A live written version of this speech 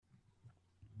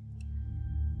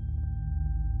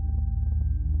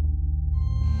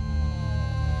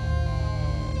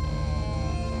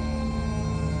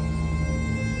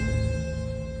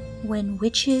When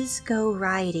witches go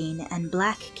riding and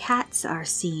black cats are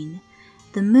seen,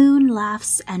 the moon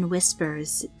laughs and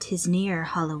whispers, 'tis near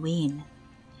Halloween.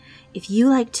 If you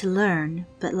like to learn,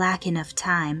 but lack enough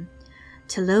time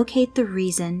to locate the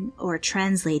reason or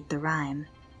translate the rhyme,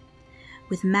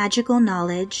 with magical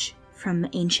knowledge from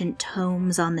ancient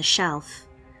tomes on the shelf,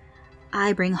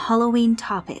 I bring Halloween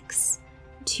topics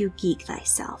to geek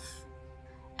thyself.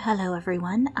 Hello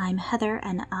everyone, I'm Heather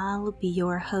and I'll be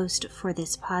your host for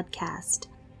this podcast.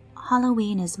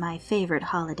 Halloween is my favorite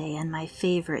holiday and my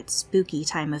favorite spooky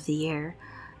time of the year,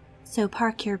 so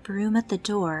park your broom at the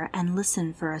door and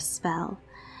listen for a spell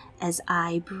as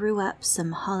I brew up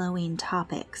some Halloween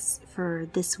topics for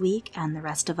this week and the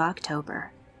rest of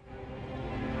October.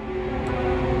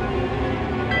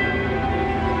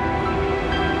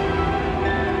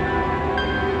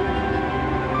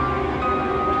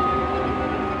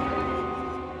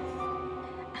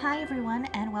 Hi everyone,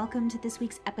 and welcome to this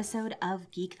week's episode of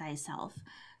Geek Thyself.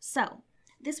 So,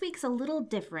 this week's a little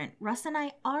different. Russ and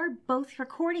I are both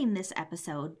recording this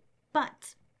episode,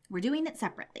 but we're doing it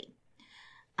separately,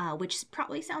 which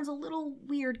probably sounds a little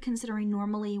weird considering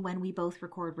normally when we both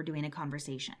record, we're doing a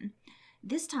conversation.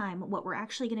 This time, what we're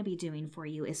actually going to be doing for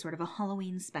you is sort of a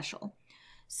Halloween special.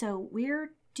 So,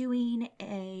 we're doing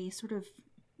a sort of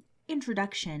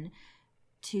introduction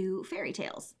to fairy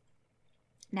tales.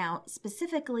 Now,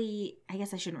 specifically, I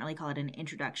guess I shouldn't really call it an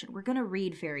introduction. We're going to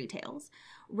read fairy tales.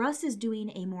 Russ is doing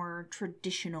a more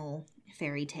traditional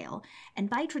fairy tale. And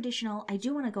by traditional, I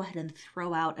do want to go ahead and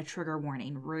throw out a trigger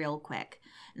warning real quick.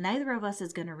 Neither of us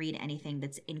is going to read anything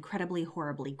that's incredibly,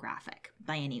 horribly graphic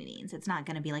by any means. It's not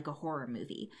going to be like a horror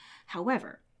movie.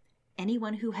 However,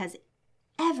 anyone who has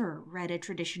ever read a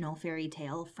traditional fairy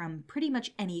tale from pretty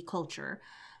much any culture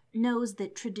knows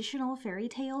that traditional fairy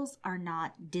tales are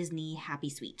not Disney happy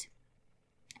sweet.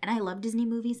 And I love Disney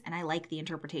movies and I like the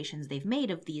interpretations they've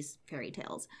made of these fairy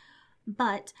tales.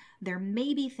 But there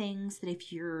may be things that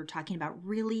if you're talking about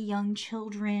really young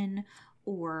children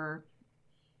or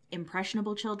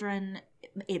impressionable children,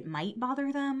 it might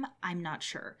bother them. I'm not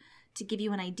sure. To give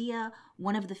you an idea,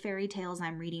 one of the fairy tales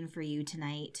I'm reading for you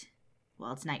tonight,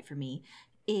 well, it's night for me,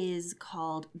 is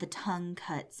called The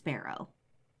Tongue-Cut Sparrow.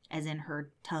 As in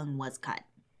her tongue was cut,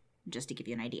 just to give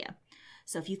you an idea.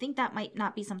 So if you think that might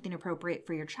not be something appropriate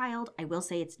for your child, I will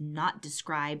say it's not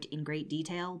described in great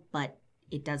detail, but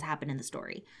it does happen in the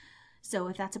story. So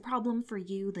if that's a problem for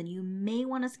you, then you may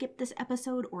want to skip this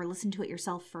episode or listen to it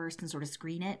yourself first and sort of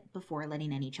screen it before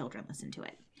letting any children listen to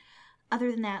it.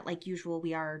 Other than that, like usual,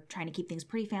 we are trying to keep things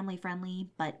pretty family friendly,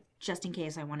 but just in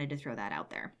case, I wanted to throw that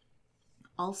out there.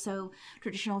 Also,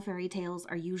 traditional fairy tales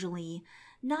are usually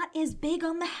not as big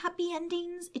on the happy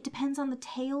endings. It depends on the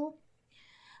tale.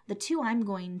 The two I'm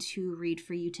going to read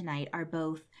for you tonight are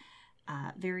both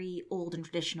very old and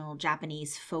traditional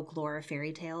Japanese folklore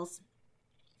fairy tales.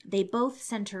 They both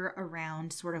center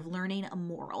around sort of learning a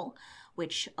moral,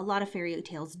 which a lot of fairy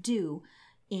tales do.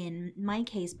 In my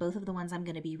case, both of the ones I'm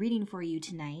going to be reading for you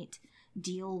tonight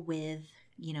deal with,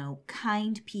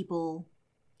 kind people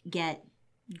get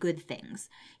good things.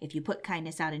 If you put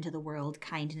kindness out into the world,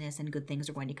 kindness and good things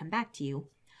are going to come back to you.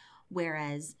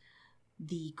 Whereas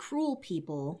the cruel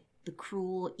people, the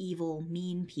cruel, evil,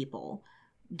 mean people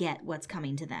get what's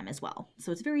coming to them as well.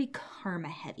 So it's very karma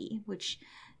heavy, which,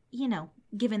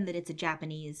 given that it's a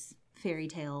Japanese fairy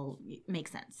tale,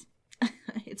 makes sense.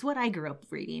 It's what I grew up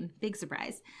reading. Big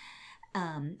surprise.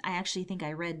 I actually think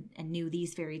I read and knew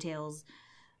these fairy tales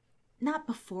not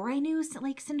before I knew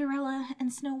like Cinderella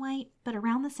and Snow White, but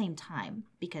around the same time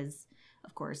because,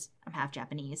 of course, I'm half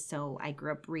Japanese, so I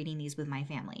grew up reading these with my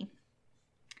family.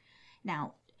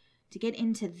 Now, to get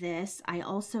into this, I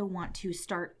also want to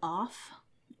start off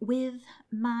with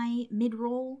my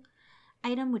mid-roll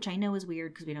item, which I know is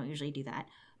weird because we don't usually do that,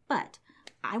 but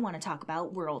I want to talk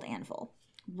about World Anvil.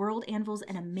 World Anvil's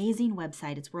an amazing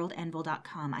website. It's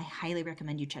worldanvil.com. I highly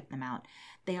recommend you check them out.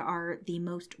 They are the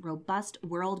most robust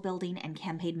world building and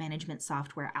campaign management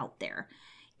software out there.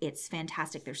 It's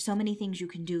fantastic. There's so many things you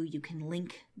can do. You can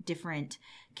link different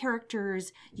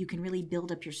characters. You can really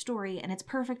build up your story. And it's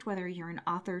perfect whether you're an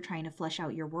author trying to flesh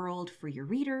out your world for your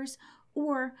readers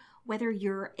or whether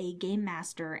you're a game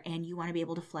master and you want to be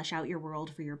able to flesh out your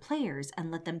world for your players and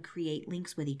let them create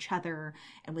links with each other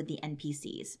and with the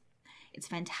NPCs. It's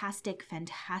fantastic,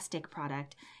 fantastic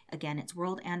product. Again, it's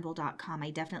worldanvil.com. I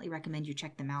definitely recommend you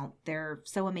check them out. They're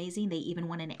so amazing. They even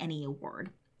won an Emmy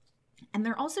award. And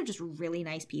they're also just really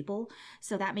nice people.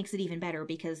 So that makes it even better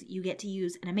because you get to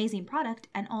use an amazing product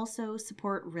and also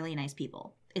support really nice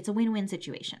people. It's a win-win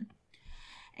situation.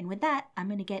 And with that, I'm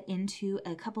going to get into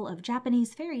a couple of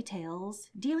Japanese fairy tales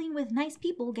dealing with nice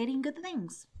people getting good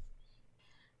things.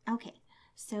 Okay,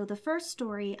 so the first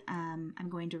story I'm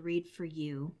going to read for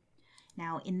you.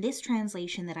 Now, in this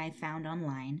translation that I found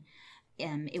online,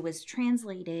 it was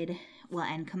translated,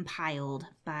 and compiled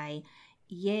by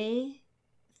Ye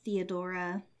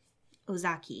Theodora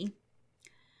Ozaki.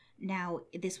 Now,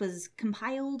 this was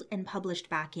compiled and published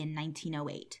back in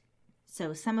 1908.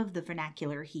 So some of the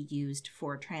vernacular he used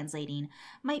for translating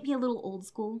might be a little old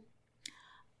school.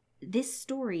 This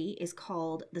story is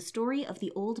called The Story of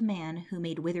the Old Man Who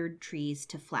Made Withered Trees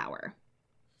to Flower.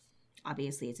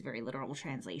 Obviously, it's a very literal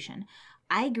translation.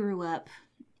 I grew up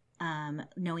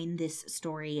knowing this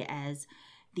story as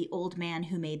The Old Man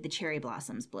Who Made the Cherry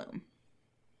Blossoms Bloom,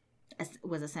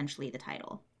 was essentially the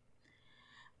title.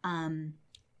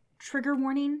 Trigger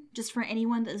warning, just for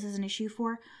anyone that this is an issue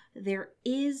for, there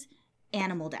is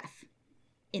animal death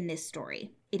in this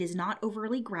story. It is not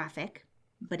overly graphic,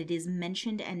 but it is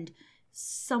mentioned and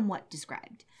somewhat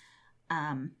described.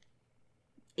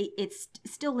 It's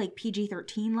still like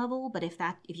PG-13 level, but if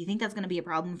you think that's going to be a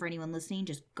problem for anyone listening,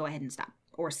 just go ahead and stop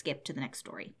or skip to the next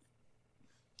story.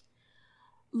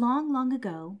 Long, long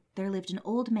ago, there lived an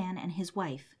old man and his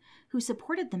wife who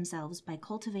supported themselves by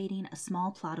cultivating a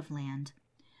small plot of land.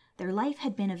 Their life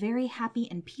had been a very happy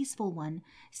and peaceful one,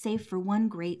 save for one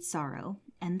great sorrow,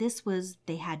 and this was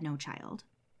they had no child.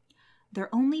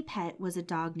 Their only pet was a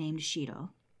dog named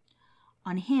Shiro.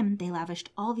 On him they lavished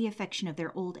all the affection of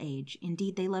their old age.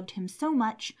 Indeed, they loved him so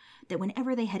much that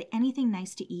whenever they had anything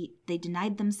nice to eat, they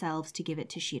denied themselves to give it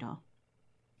to Shiro.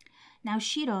 Now,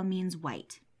 Shiro means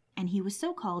white, and he was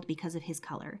so called because of his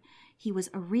color. He was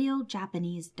a real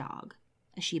Japanese dog,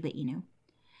 a Shiba Inu,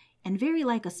 and very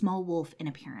like a small wolf in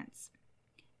appearance.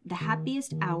 The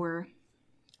happiest hour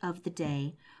of the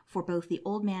day for both the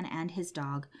old man and his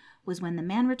dog was when the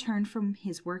man returned from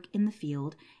his work in the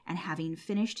field and, having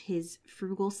finished his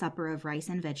frugal supper of rice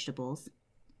and vegetables,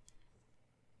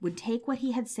 would take what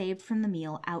he had saved from the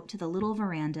meal out to the little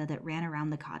veranda that ran around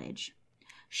the cottage.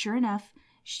 Sure enough,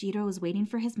 Shiro was waiting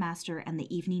for his master and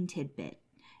the evening tidbit.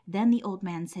 Then the old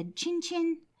man said, "Chin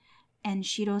chin," and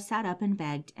Shiro sat up and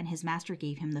begged, and his master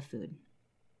gave him the food.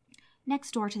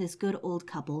 Next door to this good old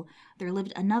couple, there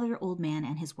lived another old man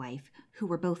and his wife, who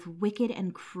were both wicked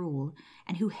and cruel,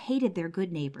 and who hated their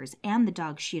good neighbors and the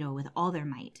dog Shiro with all their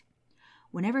might.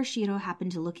 Whenever Shiro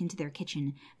happened to look into their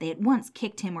kitchen, they at once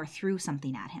kicked him or threw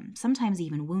something at him, sometimes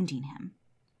even wounding him.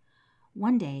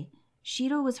 One day,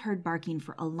 Shiro was heard barking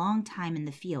for a long time in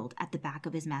the field at the back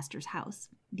of his master's house.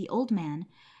 The old man,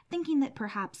 thinking that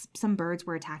perhaps some birds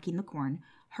were attacking the corn,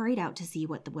 hurried out to see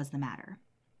what was the matter.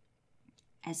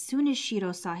 As soon as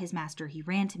Shiro saw his master, he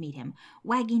ran to meet him,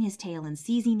 wagging his tail and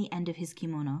seizing the end of his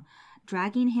kimono,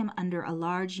 dragging him under a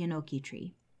large yenoki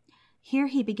tree. Here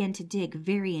he began to dig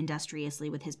very industriously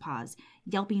with his paws,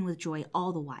 yelping with joy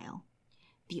all the while.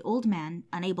 The old man,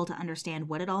 unable to understand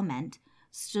what it all meant,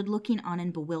 stood looking on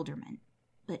in bewilderment,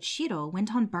 but Shiro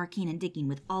went on barking and digging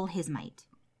with all his might.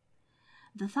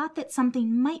 The thought that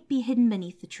something might be hidden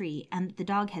beneath the tree and that the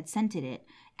dog had scented it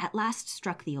at last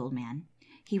struck the old man.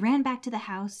 He ran back to the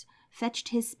house, fetched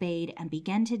his spade, and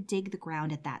began to dig the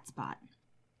ground at that spot.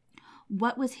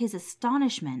 What was his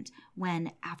astonishment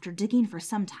when, after digging for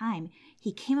some time,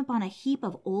 he came upon a heap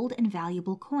of old and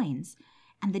valuable coins,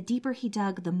 and the deeper he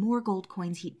dug, the more gold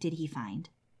coins did he find.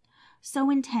 So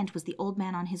intent was the old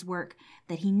man on his work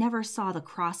that he never saw the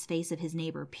cross face of his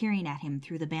neighbor peering at him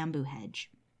through the bamboo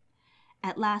hedge.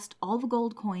 At last all the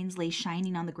gold coins lay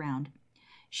shining on the ground.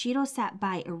 Shiro sat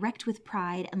by, erect with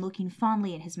pride and looking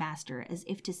fondly at his master, as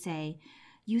if to say,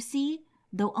 "You see,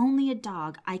 though only a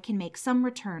dog, I can make some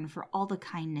return for all the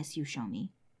kindness you show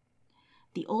me."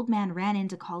 The old man ran in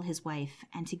to call his wife,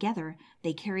 and together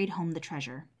they carried home the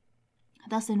treasure.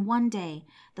 Thus in one day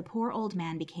the poor old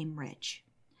man became rich.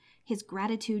 His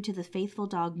gratitude to the faithful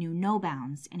dog knew no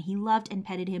bounds, and he loved and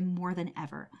petted him more than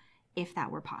ever, if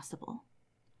that were possible.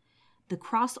 The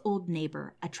cross old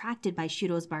neighbor, attracted by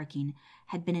Shiro's barking,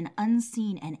 had been an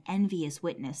unseen and envious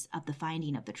witness of the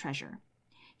finding of the treasure.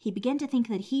 He began to think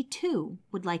that he, too,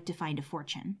 would like to find a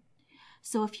fortune.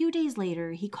 So a few days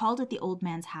later, he called at the old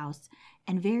man's house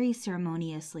and very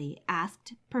ceremoniously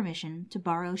asked permission to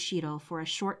borrow Shiro for a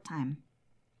short time.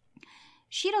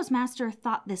 Shiro's master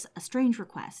thought this a strange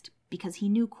request, because he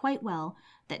knew quite well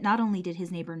that not only did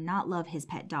his neighbor not love his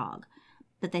pet dog,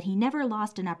 but that he never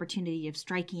lost an opportunity of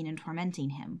striking and tormenting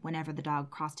him whenever the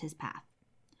dog crossed his path.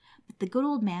 But the good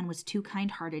old man was too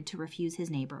kind-hearted to refuse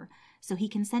his neighbor, so he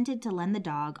consented to lend the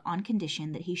dog on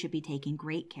condition that he should be taken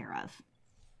great care of.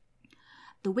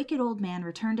 The wicked old man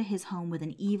returned to his home with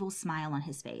an evil smile on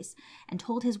his face, and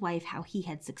told his wife how he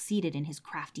had succeeded in his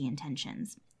crafty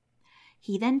intentions.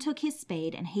 He then took his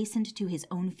spade and hastened to his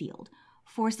own field,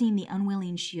 forcing the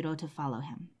unwilling Shiro to follow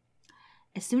him.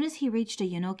 As soon as he reached a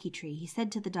yonoki tree, he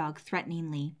said to the dog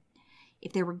threateningly,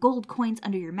 "If there were gold coins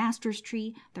under your master's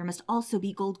tree, there must also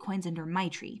be gold coins under my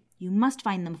tree. You must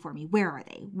find them for me. Where are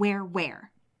they?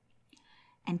 Where?"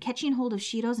 And catching hold of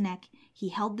Shiro's neck, he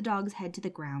held the dog's head to the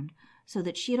ground, so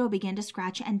that Shiro began to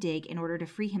scratch and dig in order to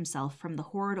free himself from the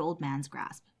horrid old man's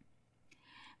grasp.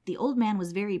 The old man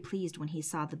was very pleased when he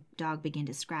saw the dog begin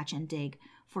to scratch and dig,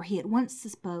 for he at once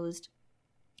supposed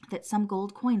that some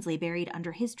gold coins lay buried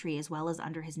under his tree as well as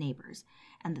under his neighbor's,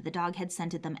 and that the dog had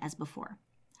scented them as before.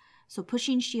 So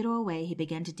pushing Shiro away, he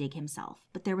began to dig himself,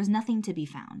 but there was nothing to be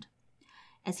found.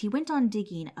 As he went on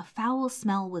digging, a foul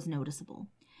smell was noticeable,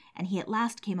 and he at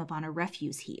last came upon a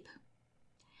refuse heap.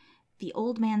 The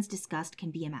old man's disgust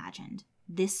can be imagined.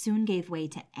 This soon gave way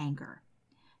to anger.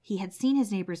 He had seen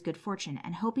his neighbor's good fortune,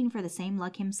 and hoping for the same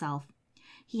luck himself,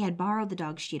 he had borrowed the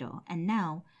dog Shiro, and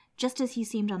now, just as he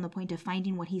seemed on the point of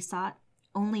finding what he sought,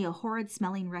 only a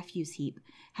horrid-smelling refuse heap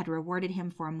had rewarded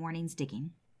him for a morning's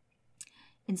digging.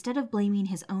 Instead of blaming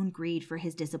his own greed for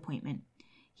his disappointment,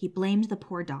 he blamed the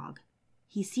poor dog.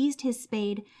 He seized his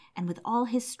spade and with all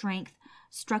his strength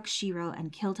struck Shiro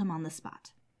and killed him on the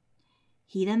spot.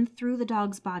 He then threw the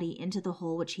dog's body into the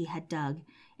hole which he had dug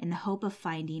in the hope of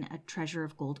finding a treasure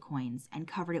of gold coins and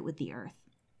covered it with the earth.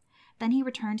 Then he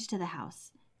returned to the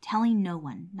house, telling no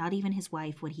one, not even his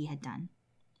wife, what he had done.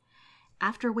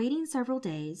 After waiting several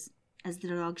days, as the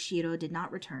dog Shiro did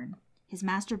not return, his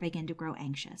master began to grow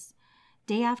anxious.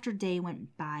 Day after day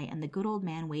went by, and the good old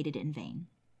man waited in vain.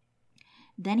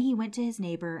 Then he went to his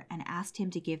neighbor and asked him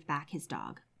to give back his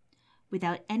dog.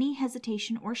 Without any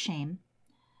hesitation or shame,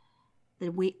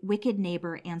 the wicked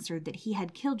neighbor answered that he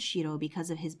had killed Shiro because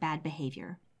of his bad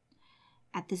behavior.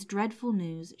 At this dreadful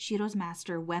news, Shiro's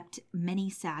master wept many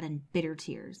sad and bitter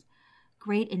tears.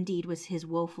 Great indeed was his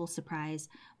woeful surprise,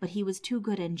 but he was too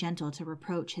good and gentle to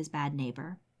reproach his bad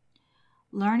neighbor.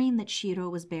 Learning that Shiro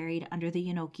was buried under the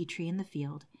yonoki tree in the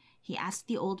field, he asked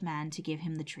the old man to give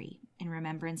him the tree, in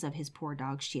remembrance of his poor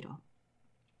dog Shiro.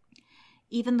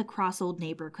 Even the cross old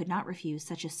neighbor could not refuse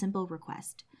such a simple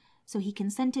request, so he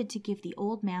consented to give the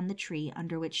old man the tree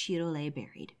under which Shiro lay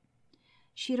buried.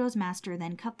 Shiro's master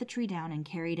then cut the tree down and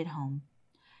carried it home.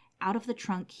 Out of the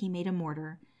trunk he made a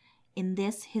mortar. In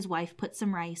this his wife put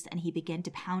some rice, and he began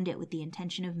to pound it with the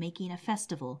intention of making a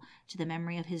festival to the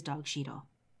memory of his dog Shiro.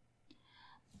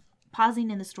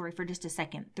 Pausing in the story for just a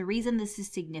second, the reason this is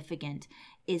significant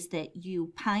is that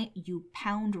you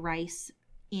pound rice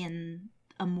in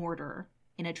a mortar,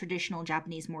 in a traditional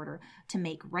Japanese mortar, to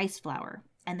make rice flour,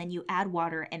 and then you add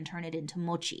water and turn it into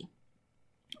mochi.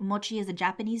 Mochi is a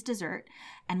Japanese dessert,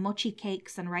 and mochi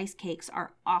cakes and rice cakes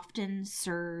are often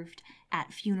served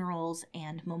at funerals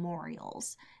and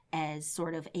memorials as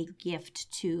sort of a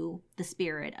gift to the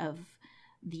spirit of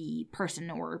the person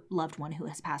or loved one who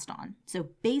has passed on. So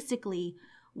basically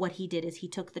what he did is he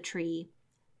took the tree.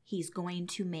 He's going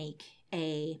to make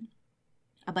a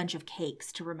bunch of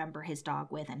cakes to remember his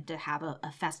dog with and to have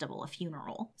a festival, a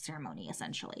funeral ceremony,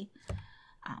 essentially.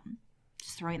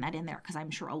 Just throwing that in there because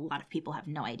I'm sure a lot of people have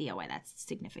no idea why that's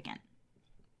significant.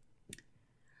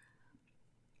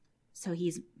 So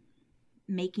he's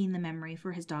making the memory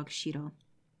for his dog Shiro.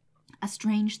 A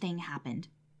strange thing happened.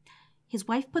 His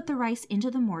wife put the rice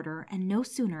into the mortar, and no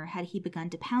sooner had he begun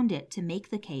to pound it to make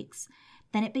the cakes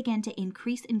than it began to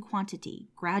increase in quantity,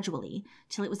 gradually,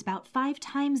 till it was about 5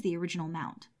 times the original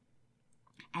amount.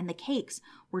 And the cakes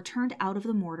were turned out of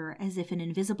the mortar as if an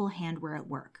invisible hand were at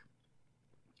work.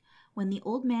 When the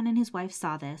old man and his wife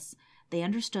saw this, they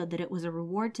understood that it was a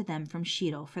reward to them from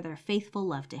Shiro for their faithful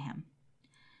love to him.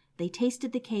 They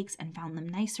tasted the cakes and found them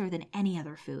nicer than any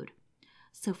other food.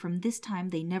 So from this time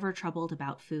they never troubled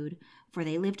about food, for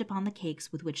they lived upon the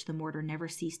cakes with which the mortar never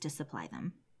ceased to supply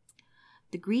them.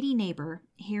 The greedy neighbor,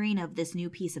 hearing of this new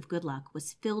piece of good luck,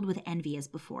 was filled with envy as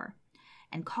before,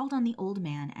 and called on the old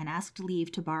man and asked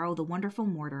leave to borrow the wonderful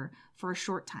mortar for a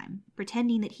short time,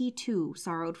 pretending that he too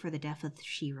sorrowed for the death of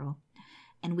Shiro,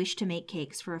 and wished to make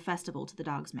cakes for a festival to the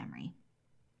dog's memory.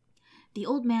 The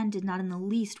old man did not in the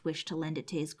least wish to lend it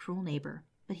to his cruel neighbor,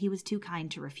 but he was too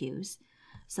kind to refuse.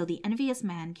 So the envious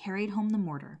man carried home the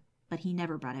mortar, but he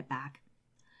never brought it back.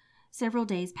 Several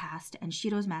days passed, and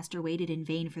Shiro's master waited in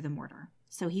vain for the mortar,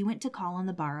 so he went to call on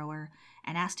the borrower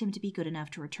and asked him to be good enough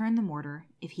to return the mortar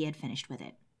if he had finished with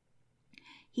it.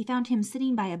 He found him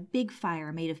sitting by a big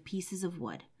fire made of pieces of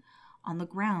wood. On the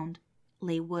ground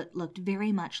lay what looked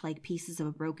very much like pieces of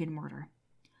a broken mortar.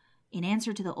 In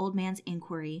answer to the old man's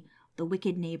inquiry, the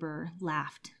wicked neighbor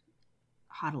laughed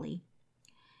haughtily.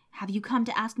 "Have you come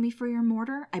to ask me for your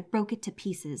mortar? I broke it to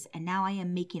pieces, and now I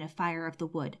am making a fire of the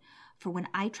wood, for when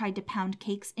I tried to pound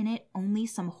cakes in it, only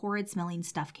some horrid-smelling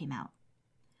stuff came out."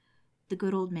 The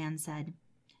good old man said,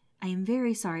 "I am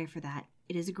very sorry for that.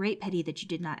 It is a great pity that you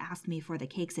did not ask me for the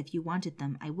cakes. If you wanted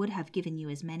them, I would have given you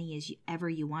as many as ever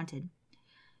you wanted.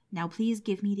 Now please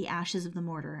give me the ashes of the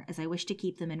mortar, as I wish to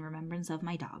keep them in remembrance of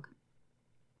my dog."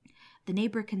 The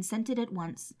neighbor consented at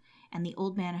once, and the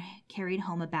old man carried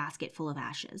home a basket full of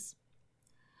ashes.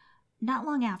 Not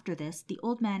long after this, the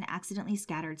old man accidentally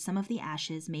scattered some of the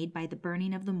ashes made by the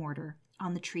burning of the mortar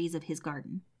on the trees of his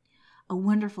garden. A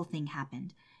wonderful thing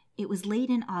happened. It was late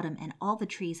in autumn, and all the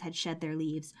trees had shed their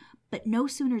leaves, but no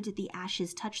sooner did the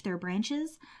ashes touch their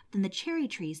branches than the cherry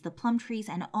trees, the plum trees,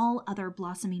 and all other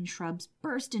blossoming shrubs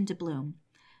burst into bloom,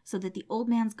 so that the old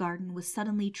man's garden was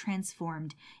suddenly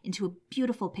transformed into a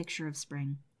beautiful picture of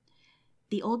spring.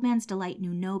 The old man's delight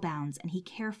knew no bounds, and he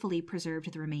carefully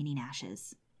preserved the remaining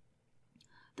ashes.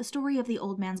 The story of the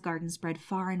old man's garden spread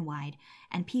far and wide,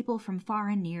 and people from far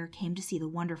and near came to see the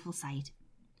wonderful sight.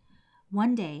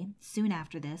 One day, soon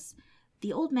after this,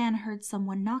 the old man heard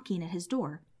someone knocking at his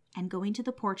door, and going to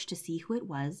the porch to see who it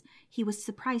was, he was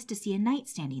surprised to see a knight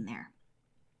standing there.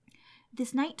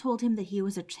 This knight told him that he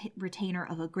was a retainer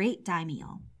of a great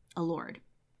daimyo, a lord,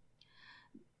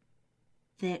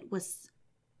 that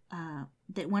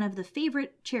one of the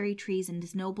favorite cherry trees in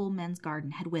his nobleman's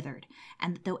garden had withered,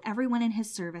 and that though everyone in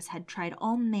his service had tried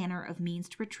all manner of means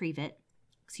to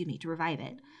revive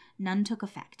it, none took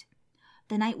effect.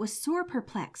 The knight was sore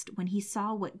perplexed when he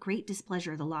saw what great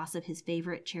displeasure the loss of his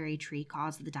favorite cherry tree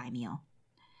caused the daimyo.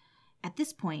 At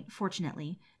this point,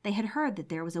 fortunately, they had heard that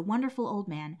there was a wonderful old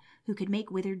man who could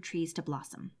make withered trees to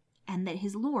blossom, and that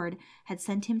his lord had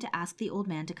sent him to ask the old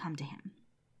man to come to him.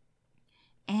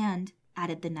 "And,"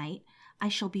 added the knight, "I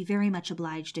shall be very much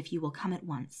obliged if you will come at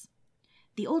once."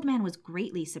 The old man was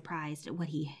greatly surprised at what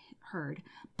he heard,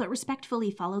 but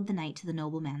respectfully followed the knight to the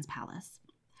nobleman's palace.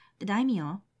 The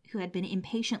daimyo, who had been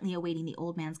impatiently awaiting the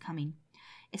old man's coming,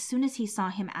 as soon as he saw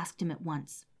him, asked him at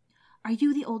once, "Are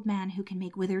you the old man who can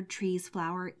make withered trees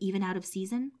flower even out of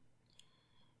season?"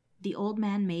 The old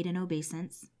man made an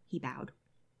obeisance, he bowed,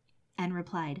 and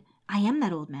replied, "I am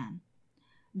that old man."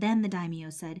 Then the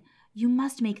daimyo said, "You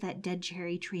must make that dead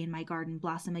cherry tree in my garden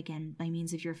blossom again by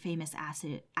means of your famous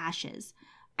ashes.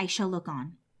 I shall look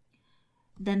on."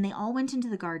 Then they all went into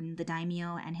the garden, the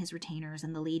daimyo and his retainers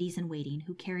and the ladies in waiting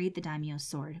who carried the daimyo's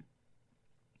sword.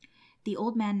 The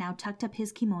old man now tucked up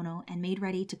his kimono and made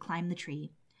ready to climb the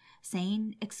tree.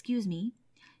 Saying, "Excuse me,"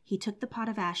 he took the pot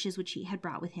of ashes which he had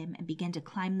brought with him and began to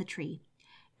climb the tree,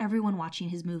 everyone watching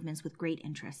his movements with great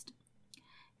interest.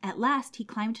 At last he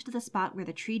climbed to the spot where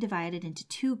the tree divided into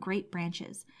two great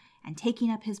branches, and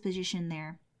taking up his position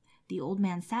there, the old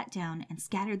man sat down and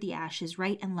scattered the ashes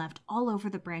right and left all over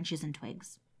the branches and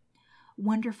twigs.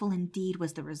 Wonderful indeed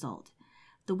was the result.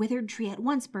 The withered tree at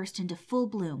once burst into full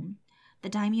bloom. The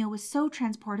daimyo was so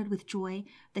transported with joy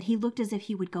that he looked as if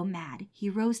he would go mad. He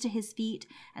rose to his feet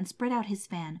and spread out his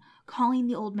fan, calling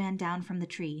the old man down from the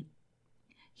tree.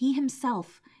 He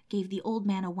himself gave the old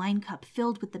man a wine cup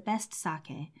filled with the best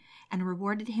sake, and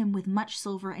rewarded him with much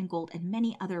silver and gold and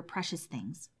many other precious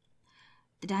things.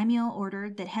 The daimyo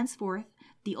ordered that henceforth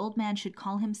the old man should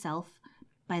call himself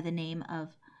by the name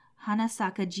of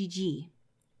Hanasaka Jiji,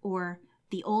 or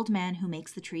the old man who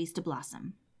makes the trees to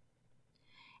blossom,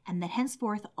 and that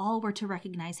henceforth all were to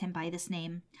recognize him by this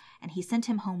name, and he sent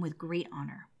him home with great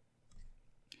honor.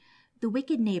 The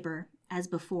wicked neighbor, as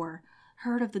before,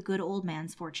 heard of the good old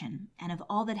man's fortune, and of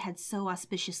all that had so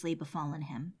auspiciously befallen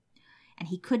him, and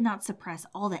he could not suppress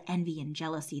all the envy and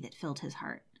jealousy that filled his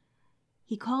heart.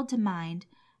 He called to mind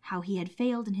how he had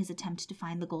failed in his attempt to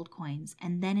find the gold coins,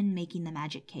 and then in making the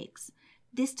magic cakes.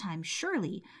 This time,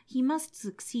 surely, he must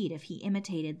succeed if he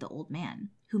imitated the old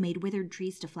man, who made withered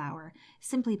trees to flower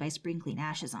simply by sprinkling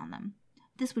ashes on them.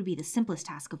 This would be the simplest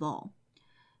task of all.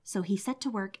 So he set to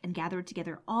work and gathered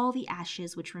together all the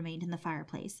ashes which remained in the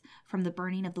fireplace from the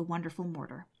burning of the wonderful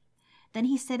mortar. Then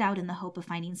he set out in the hope of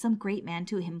finding some great man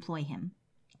to employ him,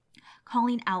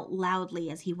 calling out loudly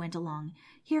as he went along,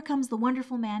 "Here comes the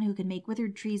wonderful man who can make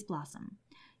withered trees blossom.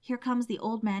 Here comes the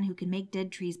old man who can make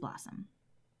dead trees blossom."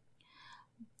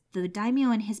 The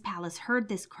daimyo in his palace heard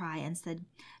this cry and said,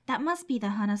 "That must be the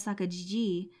Hanasaka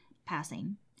Jiji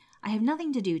passing. I have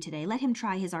nothing to do today. Let him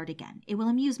try his art again. It will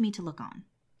amuse me to look on."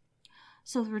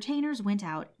 So the retainers went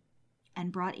out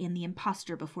and brought in the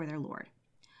impostor before their lord.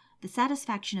 The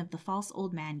satisfaction of the false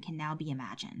old man can now be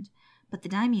imagined, but the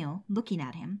daimyo, looking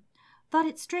at him, thought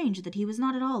it strange that he was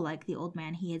not at all like the old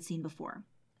man he had seen before.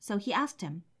 So he asked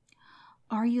him,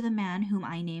 "Are you the man whom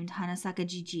I named Hanasaka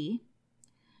Jiji?"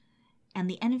 And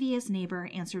the envious neighbor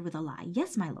answered with a lie,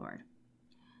 "Yes, my lord."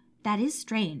 "That is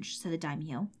strange," said the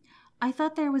daimyo. "I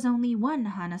thought there was only one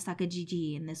Hanasaka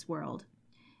Jiji in this world.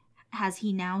 Has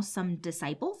he now some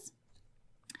disciples?"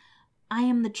 "I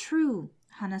am the true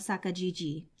Hanasaka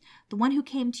Jiji. The one who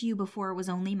came to you before was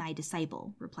only my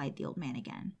disciple," replied the old man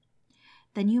again.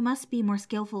 "Then you must be more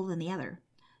skillful than the other.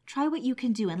 Try what you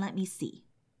can do and let me see."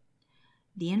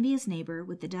 The envious neighbor,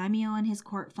 with the daimyo and his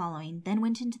court following, then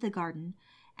went into the garden,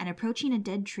 and approaching a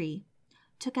dead tree,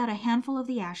 took out a handful of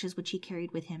the ashes which he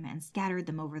carried with him and scattered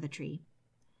them over the tree.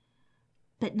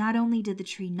 But not only did the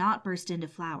tree not burst into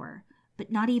flower,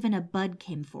 but not even a bud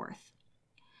came forth.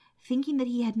 Thinking that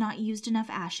he had not used enough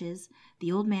ashes,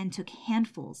 the old man took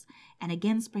handfuls and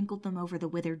again sprinkled them over the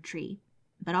withered tree,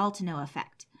 but all to no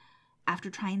effect. After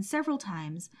trying several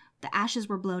times, the ashes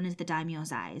were blown into the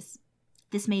daimyo's eyes.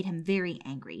 This made him very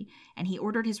angry, and he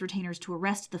ordered his retainers to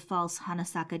arrest the false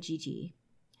Hanasaka Jiji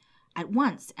at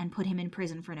once and put him in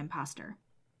prison for an impostor.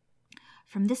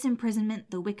 From this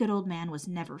imprisonment the wicked old man was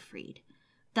never freed.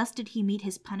 Thus did he meet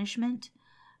his punishment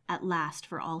at last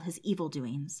for all his evil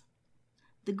doings.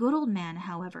 The good old man,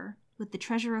 however, with the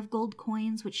treasure of gold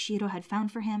coins which Shiro had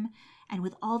found for him, and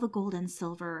with all the gold and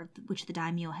silver which the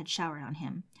daimyo had showered on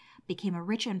him, became a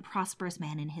rich and prosperous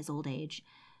man in his old age,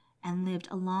 and lived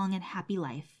a long and happy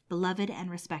life, beloved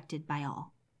and respected by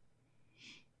all.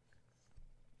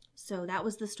 So that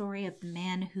was the story of the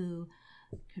man who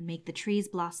could make the trees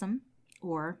blossom,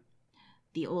 or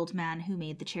the old man who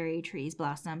made the cherry trees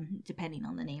blossom, depending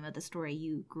on the name of the story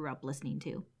you grew up listening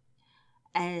to.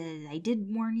 As I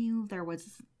did warn you, there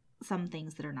was some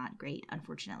things that are not great,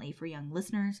 unfortunately, for young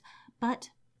listeners,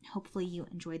 but hopefully you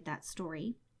enjoyed that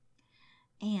story.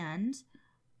 And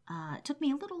it took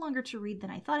me a little longer to read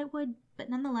than I thought it would, but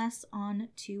nonetheless, on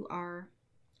to our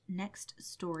next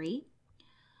story,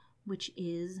 which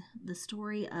is the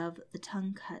story of the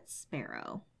tongue-cut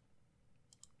sparrow.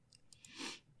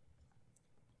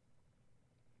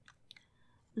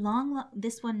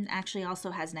 This one actually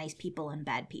also has nice people and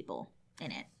bad people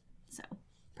in it, so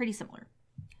pretty similar.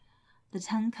 The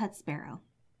tongue-cut sparrow.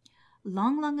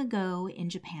 Long, long ago in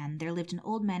Japan, there lived an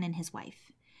old man and his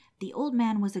wife. The old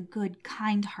man was a good,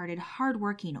 kind-hearted,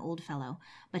 hard-working old fellow,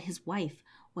 but his wife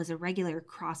was a regular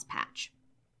cross-patch,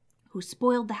 who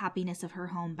spoiled the happiness of her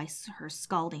home by her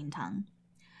scalding tongue.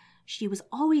 She was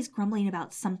always grumbling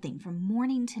about something from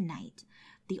morning to night.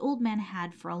 The old man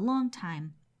had, for a long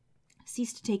time,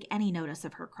 ceased to take any notice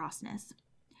of her crossness.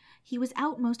 He was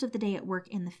out most of the day at work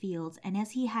in the fields, and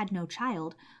as he had no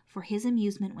child, for his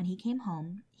amusement when he came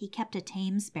home, he kept a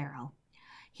tame sparrow.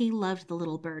 He loved the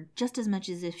little bird just as much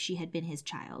as if she had been his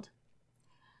child.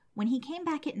 When he came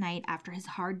back at night after his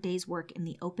hard day's work in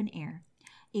the open air,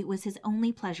 it was his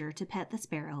only pleasure to pet the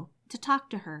sparrow, to talk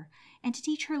to her, and to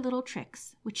teach her little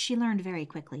tricks, which she learned very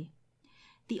quickly.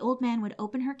 The old man would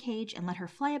open her cage and let her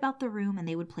fly about the room, and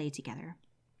they would play together.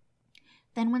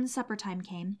 Then when supper time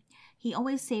came, he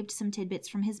always saved some tidbits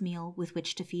from his meal with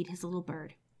which to feed his little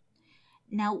bird.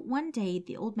 Now, one day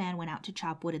the old man went out to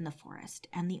chop wood in the forest,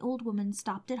 and the old woman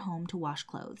stopped at home to wash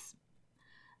clothes.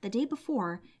 The day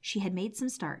before, she had made some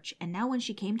starch, and now when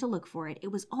she came to look for it,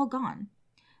 it was all gone.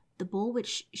 The bowl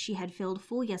which she had filled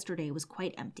full yesterday was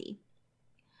quite empty.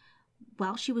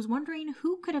 While she was wondering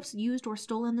who could have used or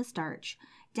stolen the starch,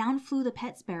 down flew the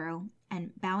pet sparrow,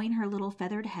 and bowing her little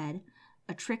feathered head,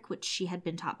 a trick which she had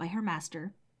been taught by her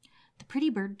master, the pretty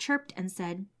bird chirped and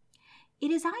said, "It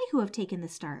is I who have taken the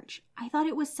starch. I thought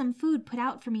it was some food put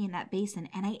out for me in that basin,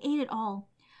 and I ate it all.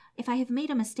 If I have made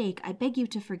a mistake, I beg you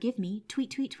to forgive me.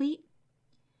 Tweet, tweet, tweet."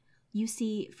 You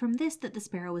see from this that the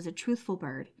sparrow was a truthful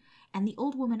bird, and the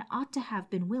old woman ought to have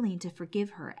been willing to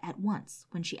forgive her at once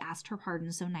when she asked her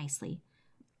pardon so nicely.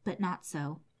 But not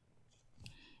so.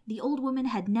 The old woman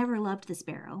had never loved the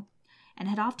sparrow, and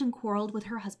had often quarreled with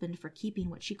her husband for keeping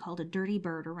what she called a dirty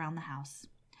bird around the house,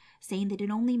 saying that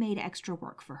it only made extra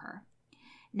work for her.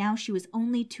 Now she was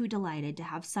only too delighted to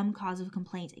have some cause of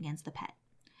complaint against the pet.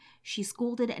 She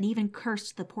scolded and even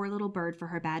cursed the poor little bird for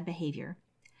her bad behavior.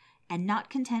 And not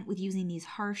content with using these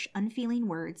harsh, unfeeling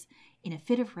words, in a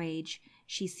fit of rage,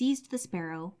 she seized the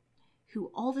sparrow,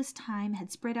 who all this time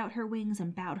had spread out her wings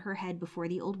and bowed her head before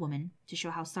the old woman to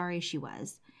show how sorry she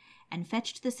was, and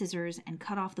fetched the scissors and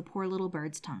cut off the poor little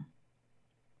bird's tongue.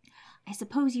 "I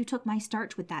suppose you took my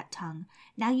starch with that tongue.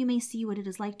 Now you may see what it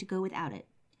is like to go without it."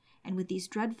 And with these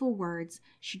dreadful words,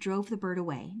 she drove the bird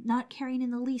away, not caring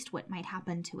in the least what might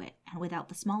happen to it, and without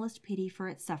the smallest pity for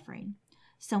its suffering.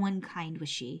 So unkind was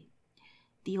she.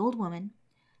 The old woman,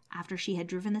 after she had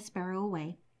driven the sparrow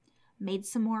away, made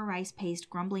some more rice paste,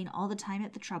 grumbling all the time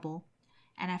at the trouble,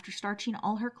 and after starching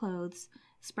all her clothes,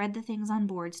 spread the things on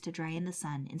boards to dry in the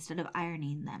sun instead of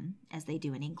ironing them, as they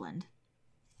do in England.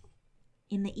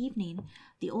 In the evening,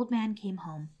 the old man came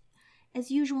home. As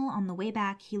usual, on the way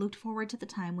back, he looked forward to the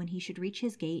time when he should reach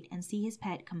his gate and see his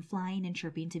pet come flying and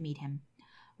chirping to meet him,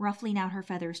 ruffling out her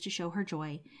feathers to show her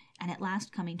joy, and at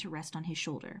last coming to rest on his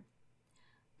shoulder.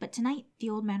 But tonight the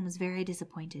old man was very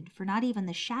disappointed, for not even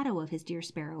the shadow of his dear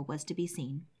sparrow was to be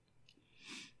seen.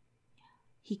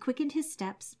 He quickened his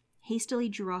steps, hastily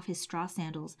drew off his straw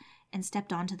sandals, and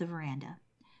stepped onto the veranda.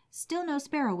 Still no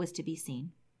sparrow was to be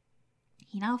seen.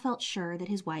 He now felt sure that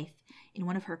his wife, in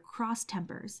one of her cross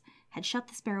tempers, had shut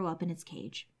the sparrow up in its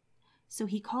cage. So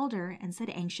he called her and said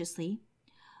anxiously,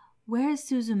 "Where is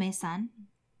Suzume-san,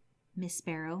 Miss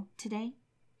Sparrow, today?"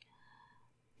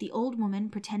 The old woman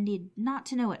pretended not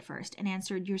to know at first and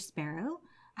answered, "Your sparrow?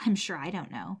 I'm sure I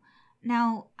don't know.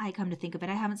 Now, I come to think of it,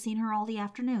 I haven't seen her all the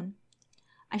afternoon.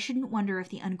 I shouldn't wonder if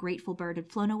the ungrateful bird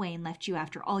had flown away and left you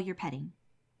after all your petting."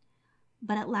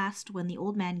 But at last, when the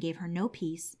old man gave her no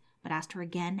peace, but asked her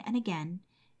again and again,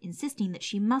 insisting that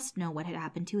she must know what had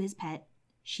happened to his pet,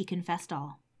 she confessed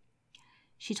all.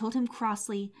 She told him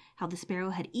crossly how the sparrow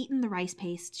had eaten the rice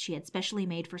paste she had specially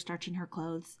made for starching her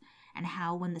clothes, and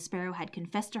how, when the sparrow had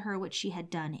confessed to her what she had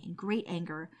done in great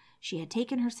anger, she had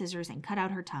taken her scissors and cut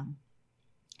out her tongue,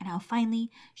 and how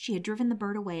finally she had driven the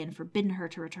bird away and forbidden her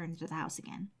to return to the house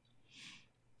again.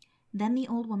 Then the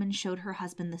old woman showed her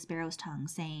husband the sparrow's tongue,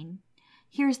 saying,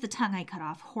 "Here's the tongue I cut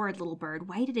off, horrid little bird.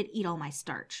 Why did it eat all my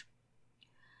starch?"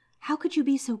 "How could you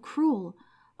be so cruel?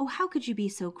 Oh, how could you be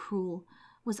so cruel?"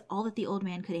 was all that the old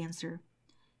man could answer.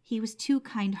 He was too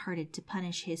kind-hearted to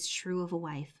punish his shrew of a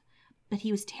wife, but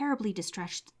he was terribly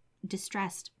distressed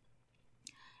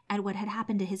at what had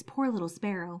happened to his poor little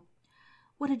sparrow.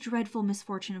 "What a dreadful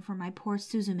misfortune for my poor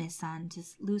Suzume-san to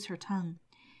lose her tongue,"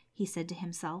 he said to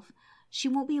himself. "She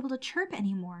won't be able to chirp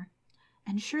any more.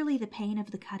 And surely the pain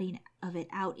of the cutting of it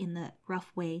out in the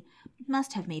rough way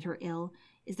must have made her ill.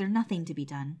 Is there nothing to be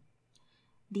done?"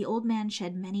 The old man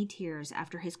shed many tears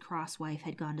after his cross wife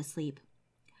had gone to sleep.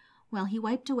 While he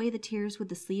wiped away the tears with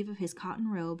the sleeve of his cotton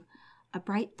robe, a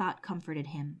bright thought comforted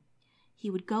him.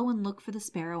 He would go and look for the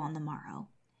sparrow on the morrow.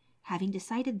 Having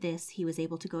decided this, he was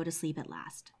able to go to sleep at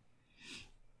last.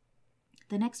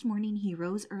 The next morning he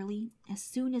rose early, as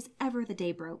soon as ever the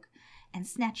day broke, and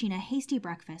snatching a hasty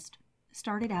breakfast,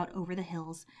 started out over the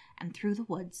hills and through the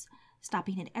woods,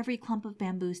 stopping at every clump of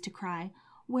bamboos to cry,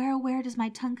 "Where, oh, where does my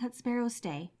tongue-cut sparrow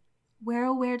stay? Where,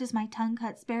 oh, where does my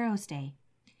tongue-cut sparrow stay?"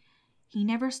 He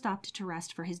never stopped to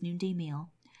rest for his noonday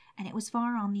meal, and it was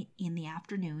far on in the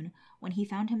afternoon when he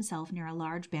found himself near a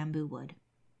large bamboo wood.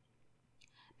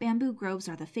 Bamboo groves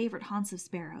are the favorite haunts of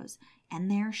sparrows, and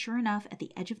there, sure enough, at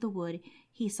the edge of the wood,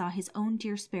 he saw his own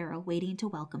dear sparrow waiting to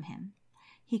welcome him.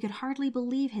 He could hardly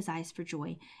believe his eyes for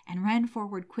joy, and ran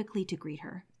forward quickly to greet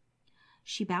her.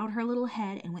 She bowed her little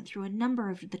head and went through a number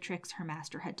of the tricks her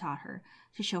master had taught her,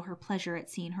 to show her pleasure at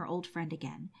seeing her old friend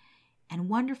again, and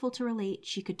wonderful to relate,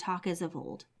 she could talk as of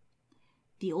old.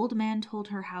 The old man told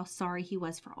her how sorry he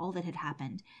was for all that had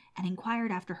happened, and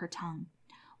inquired after her tongue,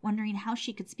 wondering how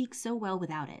she could speak so well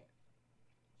without it.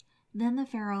 Then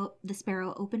the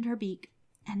sparrow opened her beak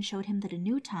and showed him that a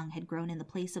new tongue had grown in the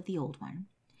place of the old one,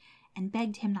 and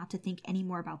begged him not to think any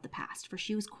more about the past, for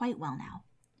she was quite well now.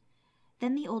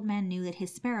 Then the old man knew that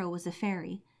his sparrow was a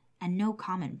fairy, and no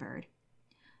common bird.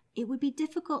 It would be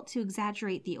difficult to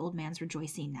exaggerate the old man's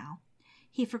rejoicing now.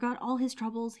 He forgot all his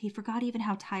troubles, he forgot even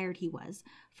how tired he was,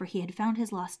 for he had found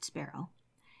his lost sparrow.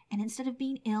 And instead of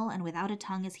being ill and without a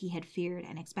tongue as he had feared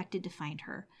and expected to find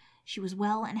her, she was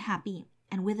well and happy,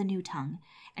 and with a new tongue,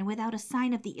 and without a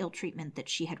sign of the ill treatment that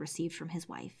she had received from his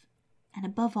wife. And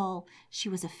above all, she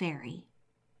was a fairy.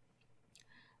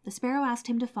 The sparrow asked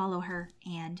him to follow her,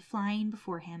 and, flying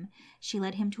before him, she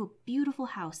led him to a beautiful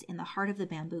house in the heart of the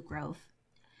bamboo grove.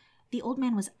 The old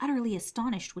man was utterly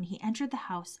astonished when he entered the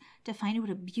house to find what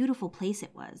a beautiful place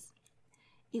it was.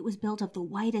 It was built of the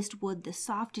whitest wood, the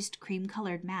softest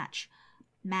cream-colored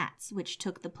mats which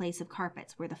took the place of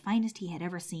carpets, were the finest he had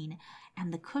ever seen,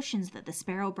 and the cushions that the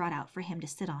sparrow brought out for him to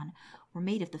sit on were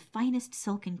made of the finest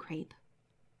silk and crepe.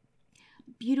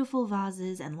 Beautiful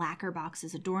vases and lacquer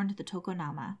boxes adorned the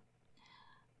tokonoma,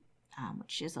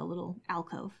 which is a little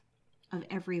alcove, of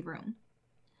every room.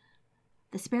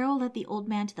 The sparrow led the old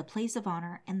man to the place of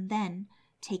honor, and then,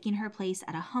 taking her place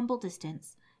at a humble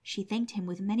distance, she thanked him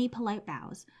with many polite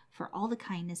bows for all the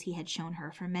kindness he had shown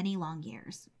her for many long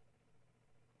years.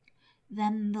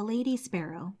 Then the Lady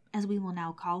Sparrow, as we will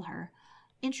now call her,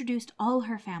 introduced all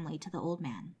her family to the old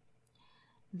man.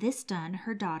 This done,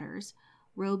 her daughters,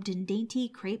 robed in dainty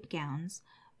crepe gowns,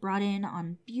 brought in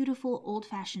on beautiful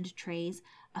old-fashioned trays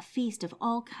a feast of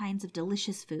all kinds of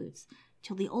delicious foods,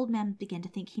 till the old man began to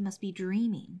think he must be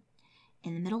dreaming.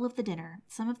 In the middle of the dinner,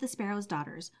 some of the sparrow's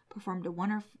daughters performed a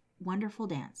wonderful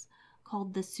dance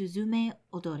called the Suzume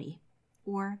Odori,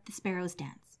 or the sparrow's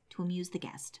dance, to amuse the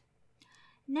guest.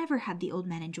 Never had the old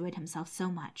man enjoyed himself so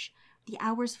much. The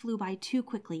hours flew by too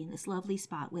quickly in this lovely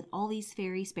spot with all these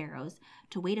fairy sparrows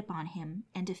to wait upon him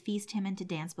and to feast him and to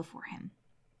dance before him.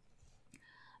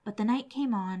 But the night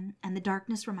came on, and the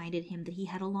darkness reminded him that he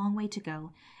had a long way to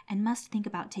go and must think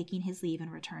about taking his leave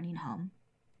and returning home.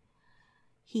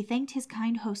 He thanked his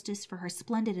kind hostess for her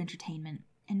splendid entertainment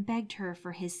and begged her,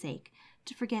 for his sake,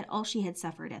 to forget all she had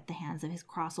suffered at the hands of his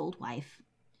cross old wife.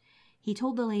 He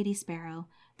told the Lady Sparrow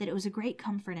that it was a great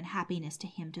comfort and happiness to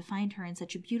him to find her in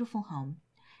such a beautiful home,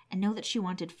 and know that she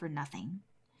wanted for nothing.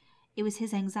 It was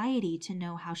his anxiety to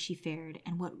know how she fared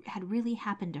and what had really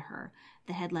happened to her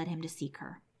that had led him to seek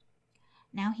her.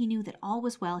 Now he knew that all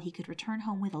was well. He could return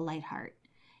home with a light heart.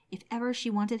 If ever she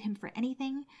wanted him for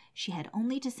anything, she had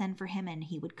only to send for him and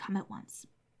he would come at once.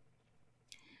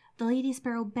 The Lady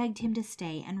Sparrow begged him to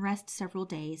stay and rest several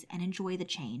days and enjoy the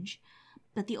change,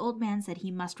 but the old man said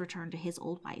he must return to his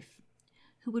old wife,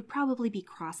 who would probably be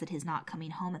cross at his not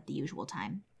coming home at the usual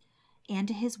time, and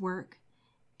to his work,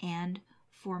 and,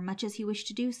 for much as he wished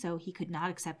to do so, he could not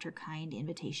accept her kind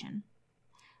invitation.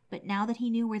 But now that he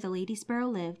knew where the Lady Sparrow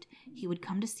lived, he would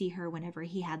come to see her whenever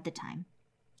he had the time.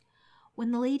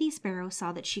 When the Lady Sparrow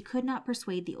saw that she could not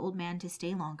persuade the old man to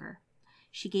stay longer,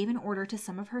 she gave an order to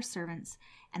some of her servants,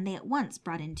 and they at once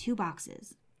brought in 2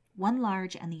 boxes, one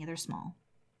large and the other small.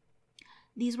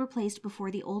 These were placed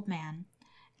before the old man,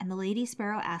 and the Lady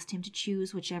Sparrow asked him to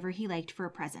choose whichever he liked for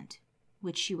a present,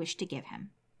 which she wished to give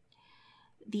him.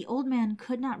 The old man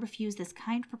could not refuse this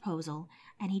kind proposal,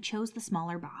 and he chose the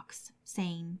smaller box,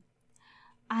 saying,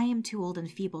 "I am too old and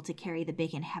feeble to carry the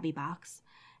big and heavy box.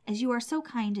 As you are so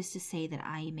kind as to say that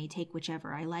I may take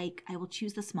whichever I like, I will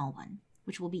choose the small one,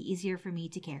 which will be easier for me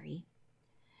to carry."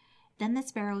 Then the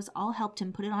sparrows all helped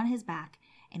him put it on his back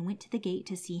and went to the gate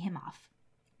to see him off,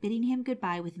 bidding him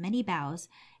goodbye with many bows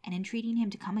and entreating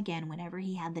him to come again whenever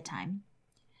he had the time.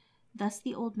 Thus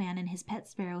the old man and his pet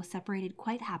sparrow separated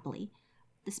quite happily,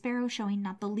 the sparrow showing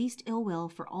not the least ill will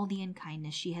for all the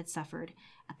unkindness she had suffered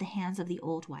at the hands of the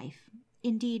old wife.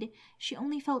 Indeed, she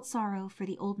only felt sorrow for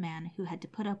the old man who had to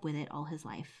put up with it all his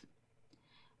life.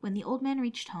 When the old man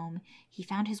reached home, he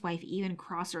found his wife even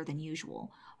crosser than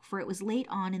usual, for it was late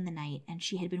on in the night and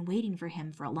she had been waiting for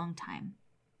him for a long time.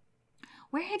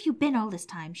 "Where have you been all this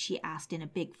time?" she asked in a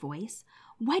big voice.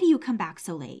 "Why do you come back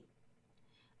so late?"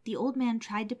 The old man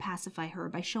tried to pacify her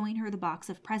by showing her the box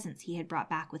of presents he had brought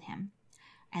back with him,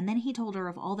 and then he told her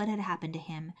of all that had happened to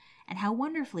him and how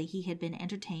wonderfully he had been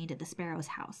entertained at the sparrow's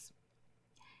house.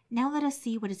 "Now let us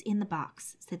see what is in the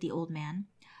box," said the old man,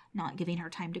 not giving her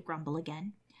time to grumble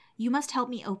again. "You must help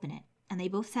me open it," and they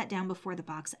both sat down before the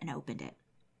box and opened it.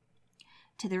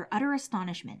 To their utter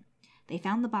astonishment, they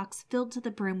found the box filled to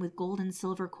the brim with gold and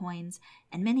silver coins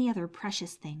and many other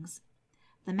precious things.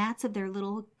 The mats of their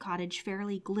little cottage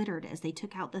fairly glittered as they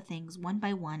took out the things one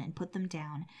by one and put them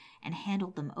down and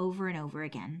handled them over and over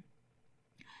again.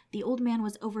 The old man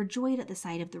was overjoyed at the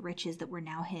sight of the riches that were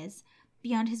now his.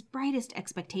 Beyond his brightest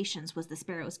expectations was the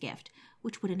sparrow's gift,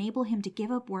 which would enable him to give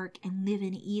up work and live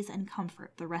in ease and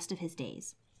comfort the rest of his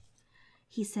days.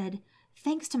 He said,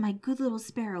 "Thanks to my good little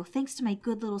sparrow, thanks to my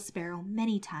good little sparrow,"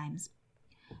 many times.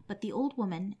 But the old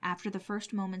woman, after the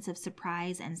first moments of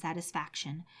surprise and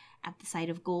satisfaction at the sight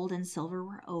of gold and silver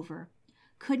were over,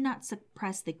 could not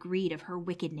suppress the greed of her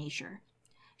wicked nature.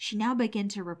 She now began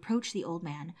to reproach the old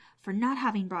man for not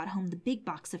having brought home the big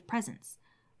box of presents,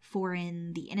 for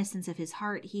in the innocence of his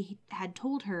heart he had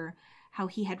told her how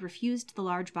he had refused the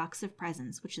large box of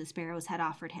presents which the sparrows had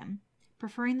offered him,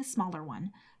 preferring the smaller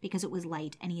one because it was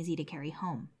light and easy to carry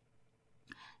home.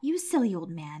 "You silly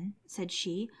old man," said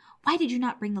she, "why did you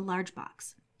not bring the large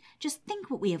box? Just think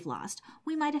what we have lost.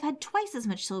 We might have had twice as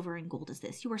much silver and gold as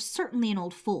this. You are certainly an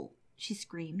old fool," she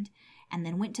screamed, and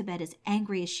then went to bed as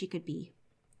angry as she could be.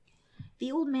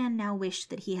 The old man now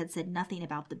wished that he had said nothing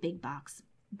about the big box,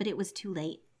 but it was too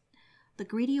late. The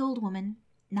greedy old woman,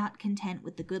 not content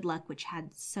with the good luck which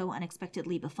had so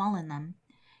unexpectedly befallen them,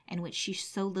 and which she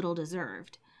so little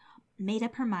deserved, made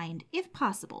up her mind, if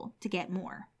possible, to get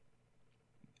more.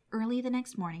 Early the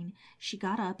next morning, she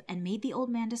got up and made the old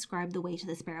man describe the way to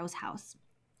the sparrow's house.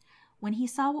 When he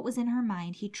saw what was in her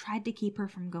mind, he tried to keep her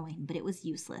from going, but it was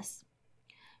useless.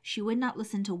 She would not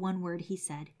listen to one word he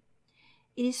said.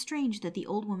 It is strange that the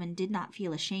old woman did not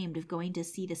feel ashamed of going to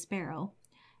see the sparrow,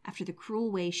 after the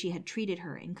cruel way she had treated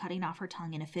her in cutting off her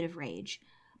tongue in a fit of rage,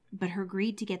 but her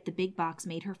greed to get the big box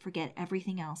made her forget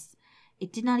everything else.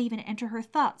 It did not even enter her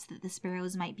thoughts that the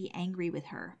sparrows might be angry with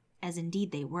her, as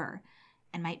indeed they were,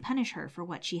 and might punish her for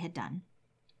what she had done.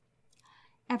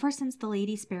 Ever since the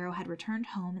Lady Sparrow had returned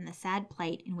home in the sad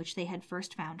plight in which they had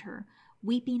first found her,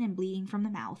 weeping and bleeding from the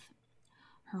mouth,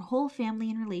 her whole family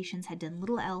and relations had done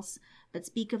little else but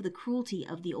speak of the cruelty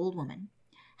of the old woman.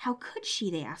 How could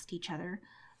she, they asked each other,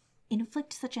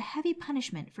 inflict such a heavy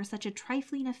punishment for such a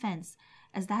trifling offense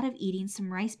as that of eating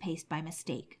some rice paste by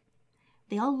mistake?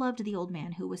 They all loved the old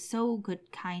man, who was so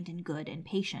kind and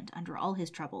patient under all his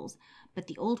troubles, but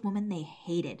the old woman they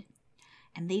hated,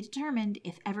 and they determined,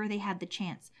 if ever they had the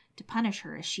chance, to punish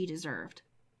her as she deserved.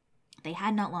 They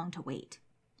had not long to wait.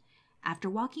 After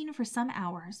walking for some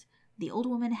hours, the old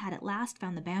woman had at last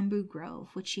found the bamboo grove,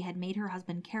 which she had made her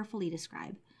husband carefully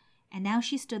describe, and now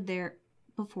she stood there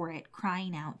before it,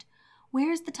 crying out,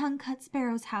 "Where's the tongue-cut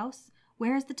sparrow's house?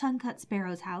 Where's the tongue-cut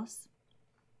sparrow's house?"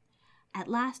 At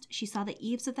last she saw the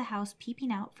eaves of the house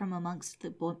peeping out from amongst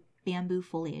the bamboo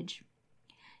foliage.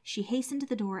 She hastened to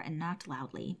the door and knocked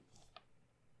loudly.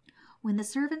 When the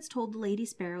servants told the Lady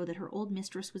Sparrow that her old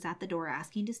mistress was at the door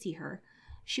asking to see her,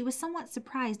 she was somewhat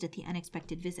surprised at the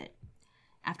unexpected visit,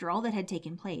 after all that had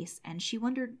taken place, and she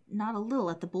wondered not a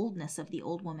little at the boldness of the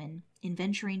old woman in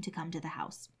venturing to come to the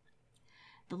house.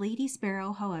 The Lady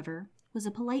Sparrow, however, was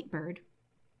a polite bird,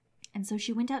 and so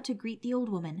she went out to greet the old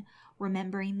woman,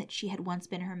 remembering that she had once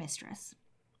been her mistress.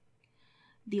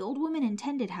 The old woman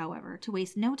intended, however, to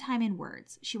waste no time in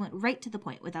words. She went right to the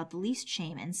point without the least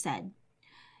shame and said,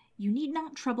 "You need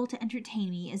not trouble to entertain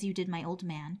me as you did my old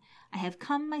man. I have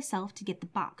come myself to get the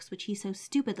box which he so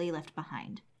stupidly left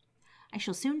behind. I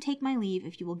shall soon take my leave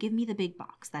if you will give me the big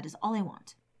box. That is all I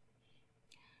want."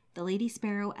 The Lady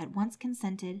Sparrow at once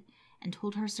consented and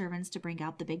told her servants to bring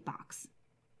out the big box.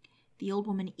 The old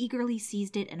woman eagerly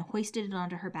seized it and hoisted it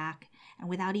onto her back, and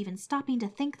without even stopping to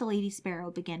thank the Lady Sparrow,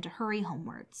 began to hurry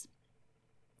homewards.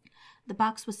 The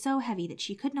box was so heavy that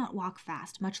she could not walk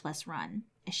fast, much less run,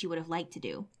 as she would have liked to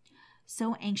do.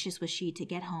 So anxious was she to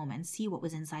get home and see what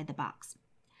was inside the box.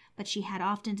 But she had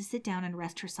often to sit down and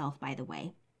rest herself by the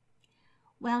way.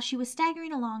 While she was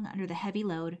staggering along under the heavy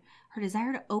load, her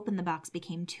desire to open the box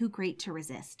became too great to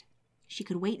resist. She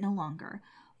could wait no longer,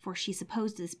 for she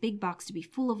supposed this big box to be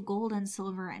full of gold and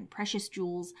silver and precious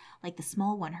jewels like the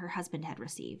small one her husband had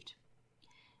received.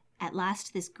 At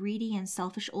last this greedy and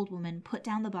selfish old woman put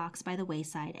down the box by the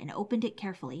wayside and opened it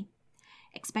carefully,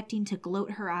 expecting to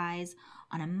gloat her eyes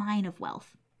on a mine of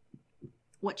wealth.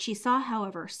 What she saw,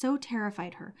 however, so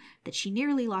terrified her that she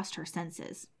nearly lost her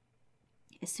senses.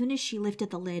 As soon as she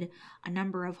lifted the lid, a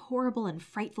number of horrible and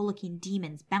frightful-looking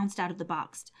demons bounced out of the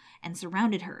box and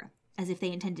surrounded her as if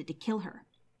they intended to kill her.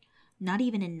 Not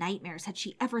even in nightmares had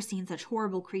she ever seen such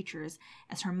horrible creatures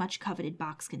as her much-coveted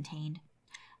box contained.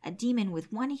 A demon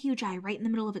with one huge eye right in the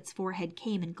middle of its forehead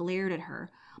came and glared at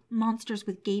her. Monsters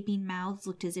with gaping mouths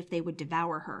looked as if they would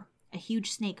devour her. A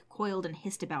huge snake coiled and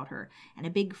hissed about her, and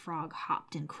a big frog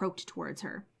hopped and croaked towards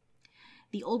her.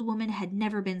 The old woman had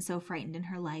never been so frightened in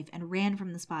her life, and ran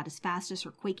from the spot as fast as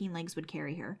her quaking legs would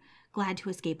carry her, glad to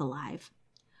escape alive.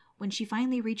 When she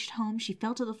finally reached home, she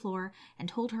fell to the floor and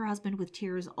told her husband with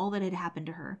tears all that had happened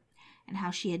to her, and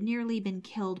how she had nearly been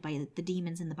killed by the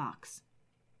demons in the box.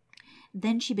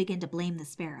 Then she began to blame the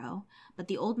sparrow, but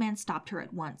the old man stopped her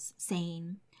at once,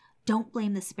 saying, "Don't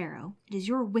blame the sparrow. It is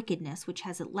your wickedness which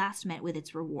has at last met with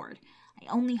its reward. I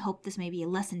only hope this may be a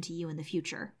lesson to you in the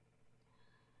future."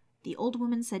 The old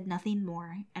woman said nothing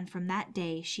more, and from that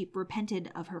day she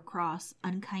repented of her cross,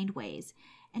 unkind ways,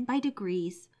 and by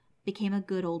degrees became a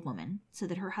good old woman, so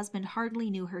that her husband hardly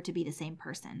knew her to be the same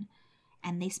person,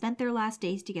 and they spent their last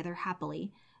days together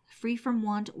happily, free from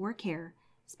want or care,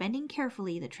 spending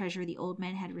carefully the treasure the old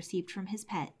man had received from his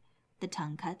pet, the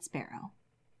tongue-cut sparrow.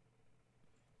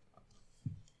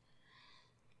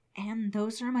 And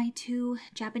those are my 2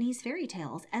 Japanese fairy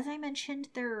tales. As I mentioned,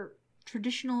 they're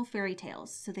traditional fairy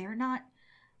tales, so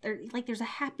there's a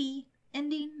happy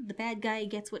ending. The bad guy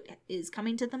gets what is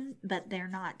coming to them, but they're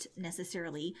not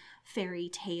necessarily fairy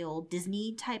tale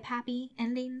Disney type happy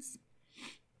endings.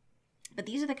 But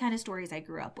these are the kind of stories I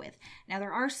grew up with. Now,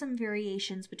 there are some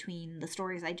variations between the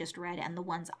stories I just read and the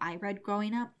ones I read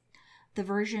growing up. The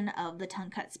version of the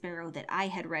tongue-cut sparrow that I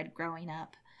had read growing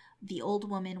up, the old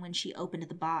woman, when she opened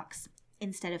the box,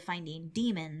 instead of finding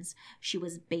demons, she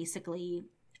was basically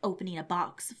opening a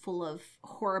box full of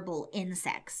horrible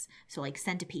insects. So like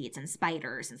centipedes and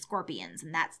spiders and scorpions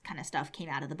and that kind of stuff came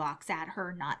out of the box at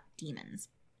her, not demons.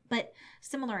 But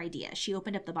similar idea. She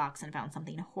opened up the box and found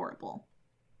something horrible.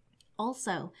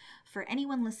 Also, for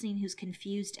anyone listening who's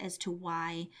confused as to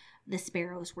why the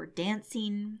sparrows were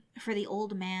dancing for the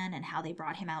old man and how they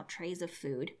brought him out trays of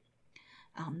food,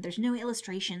 there's no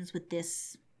illustrations with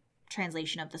this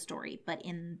translation of the story, but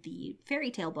in the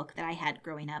fairy tale book that I had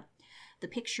growing up, the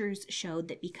pictures showed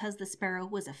that because the sparrow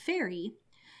was a fairy,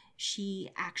 she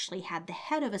actually had the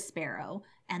head of a sparrow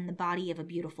and the body of a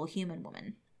beautiful human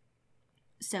woman.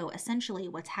 So essentially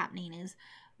what's happening is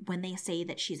when they say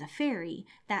that she's a fairy,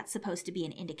 that's supposed to be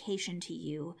an indication to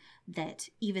you that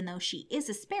even though she is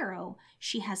a sparrow,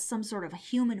 she has some sort of a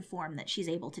human form that she's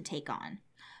able to take on.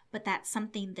 But that's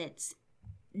something that's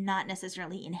not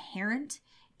necessarily inherent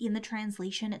in the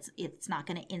translation. It's not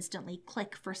going to instantly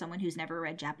click for someone who's never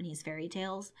read Japanese fairy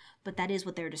tales, but that is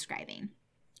what they're describing.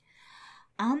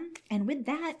 And with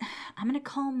that, I'm going to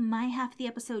call my half of the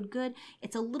episode good.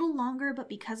 It's a little longer, but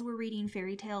because we're reading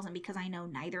fairy tales and because I know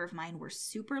neither of mine were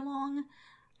super long,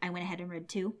 I went ahead and read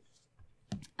 2.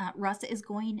 Russ is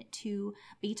going to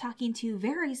be talking to you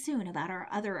very soon about our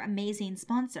other amazing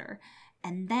sponsor,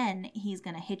 and then he's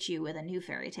going to hit you with a new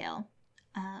fairy tale.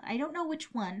 I don't know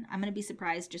which one. I'm going to be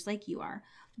surprised just like you are,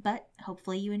 but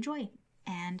hopefully you enjoy.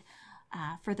 And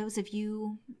for those of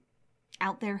you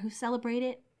out there who celebrate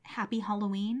it, happy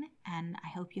Halloween, and I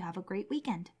hope you have a great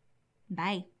weekend.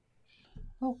 Bye.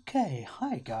 Okay,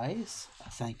 hi guys.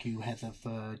 Thank you, Heather,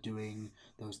 for doing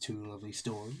those 2 lovely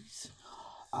stories.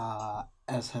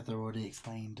 As Heather already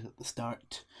explained at the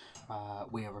start,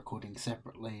 we are recording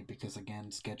separately because,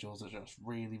 again, schedules are just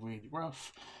really, really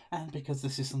rough, and because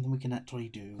this is something we can actually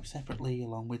do separately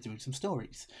along with doing some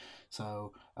stories.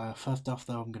 So, first off,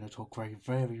 though, I'm going to talk very,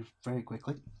 very, very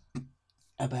quickly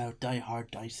about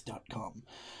dieharddice.com.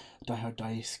 Die Hard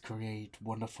Dice create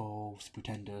wonderful,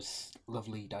 stupendous,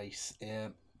 lovely dice,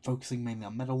 focusing mainly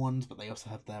on metal ones, but they also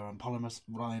have their own polymer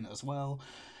line as well.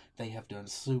 They have done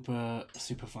super,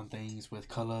 super fun things with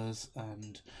colours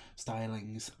and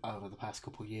stylings over the past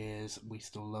couple of years. We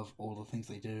still love all the things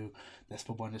they do. Their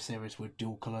Spellbinder series with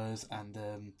dual colours, and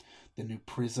the new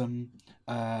Prism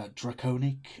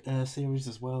Draconic series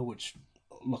as well, which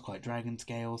look like dragon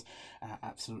scales,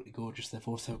 absolutely gorgeous. They've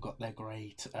also got their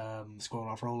great scroll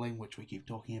off rolling, which we keep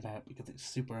talking about because it's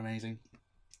super amazing.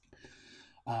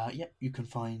 You can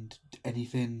find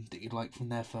anything that you'd like from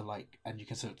there for and you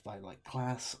can search by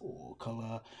class or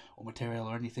color or material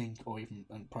or anything, or even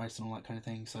price and all that kind of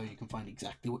thing, so you can find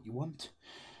exactly what you want.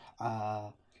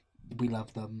 We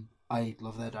love them. I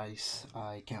love their dice.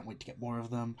 I can't wait to get more of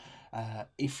them.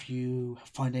 If you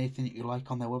find anything that you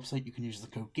like on their website, you can use the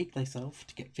code GeekThyself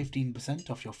to get 15%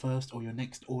 off your first or your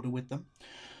next order with them.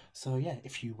 So yeah,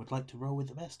 if you would like to roll with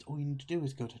the best, all you need to do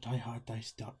is go to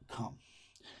dieharddice.com.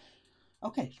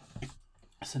 Okay,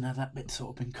 so now that bit's sort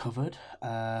of been covered.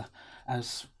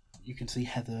 As you can see,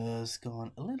 Heather's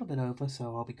gone a little bit over,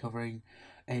 so I'll be covering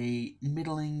a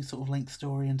middling sort of length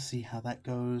story and see how that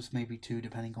goes, maybe 2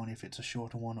 depending on if it's a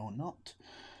shorter one or not.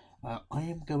 I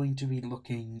am going to be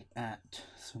looking at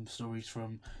some stories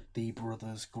from the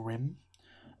Brothers Grimm,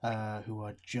 who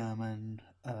are German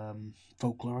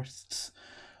folklorists.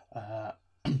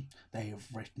 They have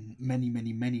written many,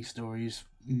 many, many stories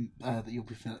that you'll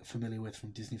be familiar with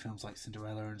from Disney films like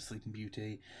Cinderella and Sleeping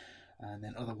Beauty, and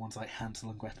then other ones like Hansel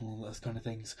and Gretel and all those kind of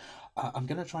things. I'm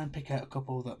going to try and pick out a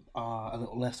couple that are a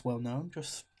little less well known,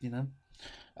 just,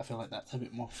 I feel like that's a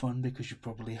bit more fun because you've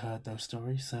probably heard those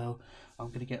stories, so I'm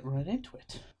going to get right into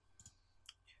it.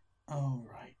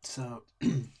 Alright, so,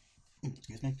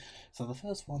 excuse me. So the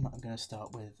first one that I'm going to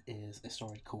start with is a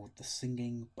story called The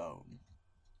Singing Bone.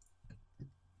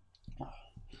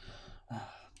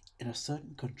 In a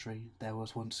certain country, there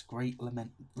was once great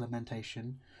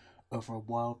lamentation over a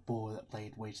wild boar that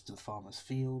laid waste to the farmers'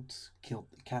 fields, killed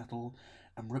the cattle,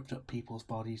 and ripped up people's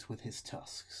bodies with his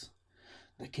tusks.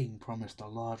 The king promised a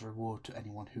large reward to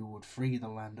anyone who would free the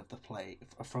land of the plague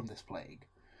from this plague,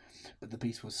 but the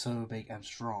beast was so big and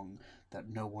strong that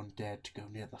no one dared to go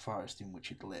near the forest in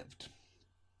which it lived.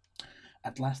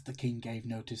 At last the king gave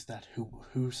notice that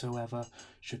whosoever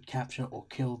should capture or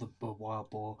kill the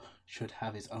wild boar should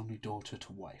have his only daughter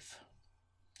to wife.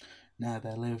 Now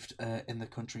there lived in the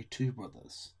country 2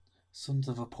 brothers, sons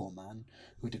of a poor man,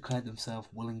 who declared themselves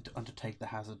willing to undertake the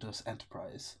hazardous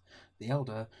enterprise. The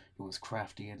elder, who was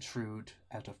crafty and shrewd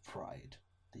out of pride.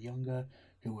 The younger,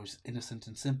 who was innocent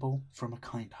and simple from a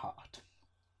kind heart.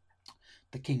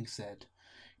 The king said,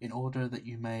 In order that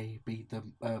you may be the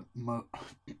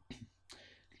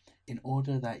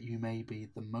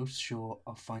most sure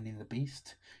of finding the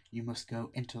beast, you must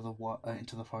go into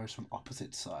the forest from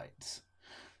opposite sides.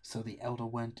 So the elder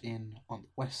went in on the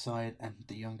west side and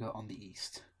the younger on the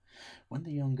east. When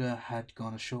the younger had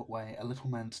gone a short way, a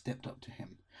little man stepped up to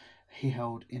him. He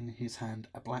held in his hand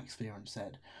a black spear and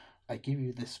said, I give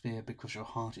you this spear because your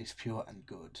heart is pure and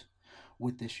good.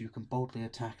 With this you can boldly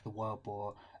attack the wild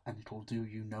boar, and it will do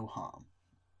you no harm.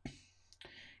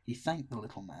 He thanked the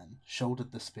little man,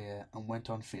 shouldered the spear, and went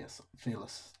on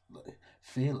fearlessly.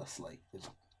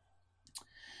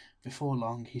 Before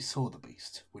long he saw the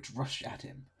beast, which rushed at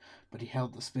him, but he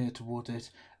held the spear toward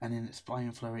it, and in its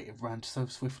flying flurry it ran so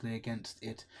swiftly against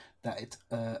it that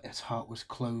its heart was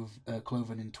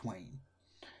cloven in twain.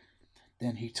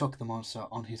 Then he took the monster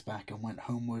on his back and went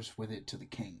homewards with it to the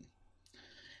king.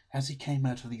 As he came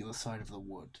out of the other side of the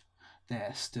wood,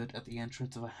 there stood at the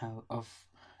entrance of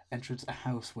a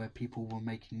house where people were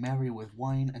making merry with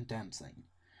wine and dancing.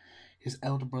 His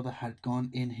elder brother had gone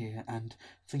in here, and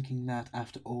thinking that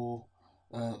after all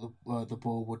the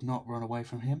boar would not run away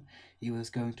from him, he was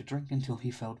going to drink until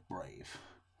he felt brave.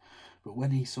 But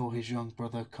when he saw his young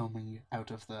brother coming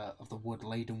out of the wood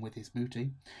laden with his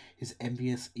booty, his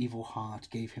envious evil heart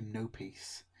gave him no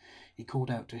peace. He called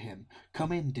out to him,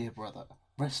 "Come in, dear brother,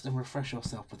 rest and refresh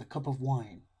yourself with a cup of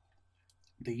wine."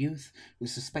 The youth, who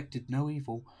suspected no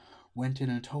evil, went in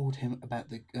and told him about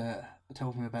the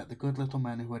good little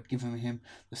man who had given him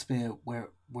the spear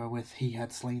wherewith he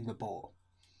had slain the boar.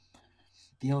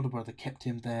 The elder brother kept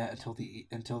him there until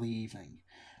the evening,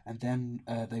 and then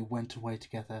they went away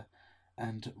together.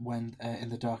 And when in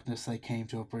the darkness they came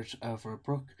to a bridge over a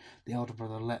brook, the elder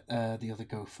brother let the other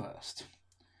go first.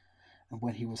 And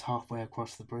when he was halfway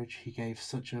across the bridge, he gave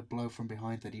such a blow from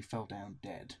behind that he fell down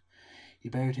dead. He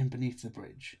buried him beneath the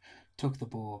bridge, took the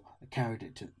boar, and carried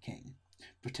it to the king,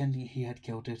 pretending he had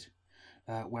killed it,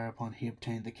 whereupon he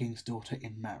obtained the king's daughter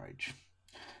in marriage.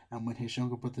 And when his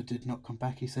younger brother did not come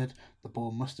back, he said the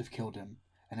boar must have killed him,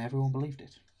 and everyone believed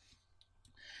it.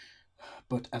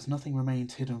 But as nothing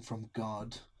remains hidden from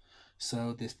God,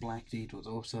 so this black deed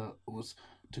was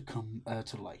to come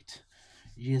to light.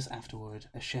 Years afterward,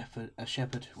 a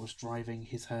shepherd was driving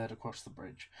his herd across the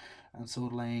bridge, and saw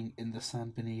lying in the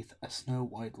sand beneath a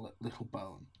snow-white little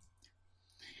bone.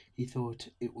 He thought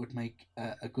it would make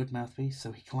a good mouthpiece,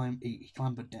 so he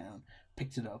clambered down,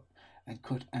 picked it up, and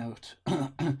cut out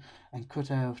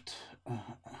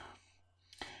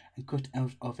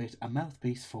of it a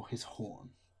mouthpiece for his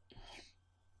horn.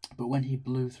 But when he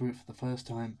blew through it for the first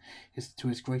time, to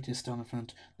his great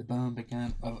astonishment, the bone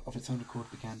began of its own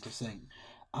accord began to sing.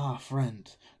 "Ah,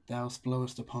 friend, thou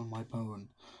blowest upon my bone.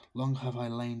 Long have I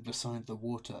lain beside the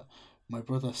water. My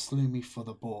brother slew me for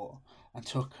the boar, and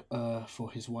took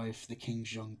for his wife the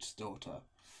king's youngest daughter."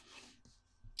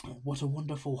 "What a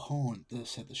wonderful horn,"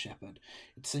 said the shepherd.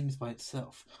 "It sings by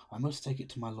itself. I must take it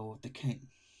to my lord the king."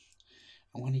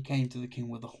 And when he came to the king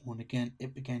with the horn again,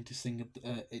 it began to sing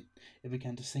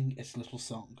its little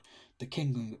song. The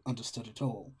king understood it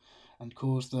all, and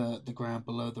caused the ground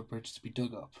below the bridge to be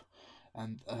dug up.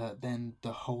 And then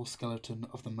the whole skeleton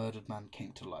of the murdered man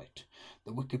came to light.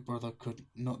 The wicked brother could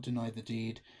not deny the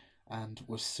deed, and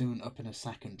was soon up in a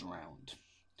sack and drowned.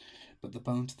 But the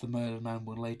bones of the murdered man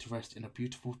were laid to rest in a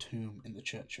beautiful tomb in the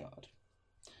churchyard.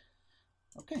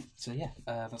 Okay, so yeah,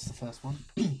 that's the first one.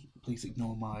 Please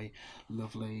ignore my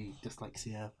lovely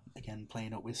dyslexia, again,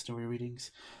 playing up with story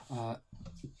readings. So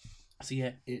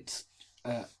yeah, it's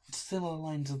similar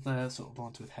lines of the sort of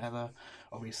ones with Heather.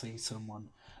 Obviously,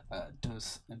 someone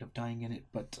does end up dying in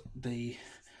it, but the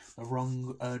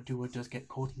wrong doer does get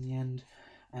caught in the end,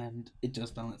 and it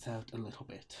does balance out a little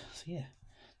bit. So yeah.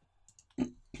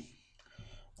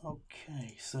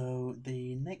 Okay, so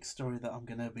the next story that I'm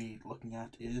going to be looking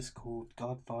at is called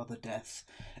Godfather Death,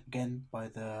 again by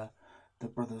the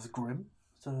Brothers Grimm.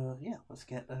 So yeah, let's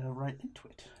get right into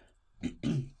it.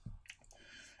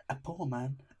 A poor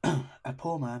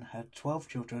man had 12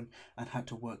 children and had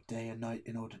to work day and night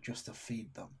in order just to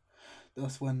feed them.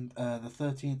 Thus, when the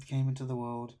 13th came into the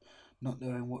world, not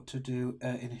knowing what to do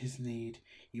in his need,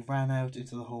 he ran out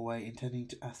into the hallway, intending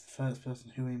to ask the first person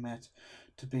who he met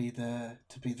to be the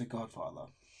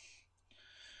godfather.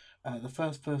 The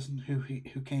first person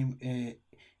who came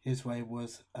his way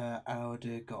was our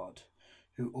dear God,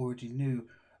 who already knew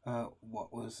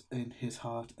what was in his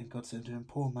heart, and God said to him,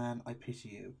 "Poor man, I pity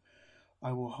you.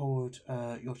 I will hold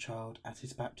your child at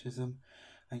his baptism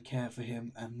and care for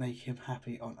him and make him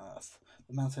happy on earth."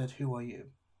 The man said, "Who are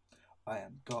you?" "I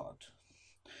am God."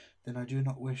 "Then I do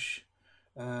not wish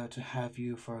to have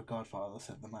you for a godfather,"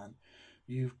 said the man.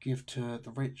 "You give to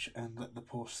the rich and let the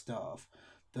poor starve."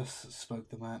 Thus spoke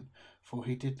the man, for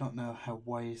he did not know how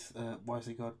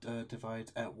wisely God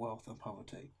divides out wealth and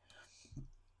poverty.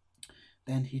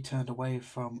 Then he turned away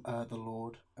from the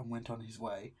Lord and went on his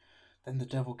way. Then the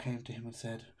devil came to him and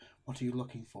said, "What are you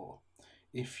looking for?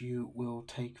 If you will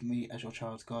take me as your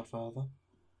child's godfather,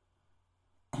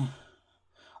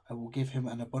 I will give him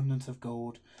an abundance of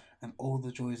gold and all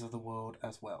the joys of the world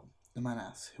as well." The man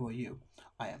asked, "Who are you?"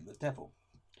 "I am the devil."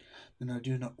 "Then I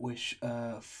do not wish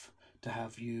to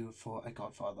have you for a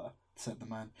godfather, said the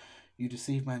man. You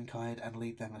deceive mankind and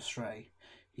lead them astray,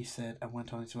 he said, and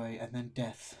went on his way. And then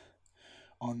Death,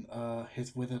 on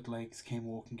his withered legs, came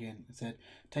walking in and said,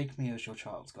 Take me as your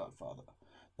child's godfather.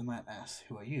 The man asked,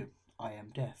 Who are you? I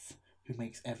am Death, who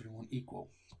makes everyone equal.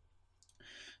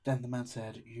 Then the man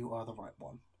said, You are the right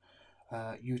one.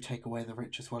 You take away the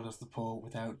rich as well as the poor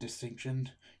without distinction.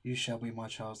 You shall be my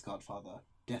child's godfather.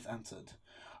 Death answered,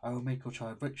 I will make your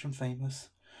child rich and famous,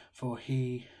 for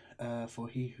he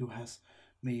who has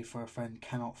me for a friend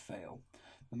cannot fail.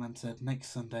 The man said, Next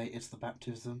Sunday is the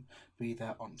baptism. Be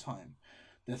there on time.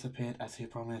 Death appeared as he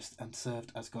promised and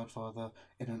served as godfather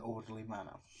in an orderly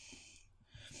manner.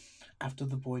 After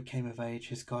the boy came of age,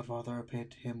 his godfather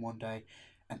appeared to him one day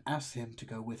and asked him to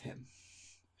go with him.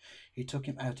 He took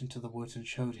him out into the woods and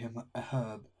showed him a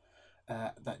herb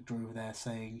that grew there,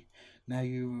 saying, Now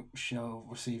you shall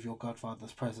receive your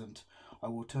godfather's present. I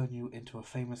will turn you into a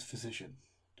famous physician.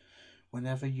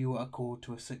 Whenever you are called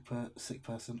to a sick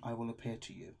person, I will appear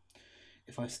to you.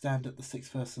 If I stand at the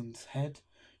sick person's head,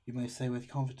 you may say with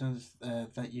confidence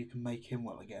that you can make him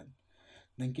well again.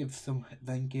 Then give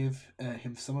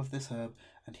him some of this herb,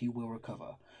 and he will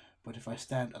recover. But if I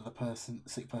stand at the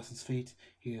sick person's feet,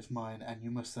 he is mine, and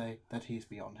you must say that he is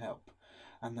beyond help,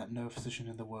 and that no physician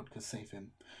in the world could save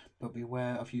him. But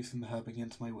beware of using the herb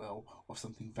against my will, or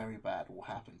something very bad will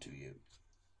happen to you.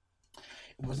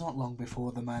 It was not long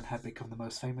before the man had become the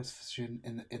most famous physician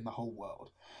in the whole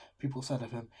world. People said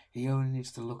of him, He only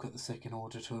needs to look at the sick in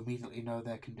order to immediately know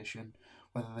their condition,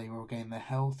 whether they will regain their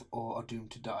health or are doomed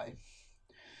to die.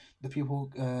 The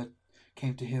people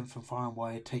came to him from far and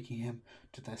wide, taking him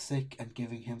to their sick and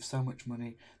giving him so much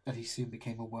money that he soon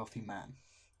became a wealthy man.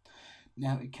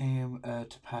 Now it came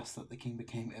to pass that the king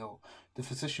became ill. The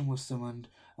physician was summoned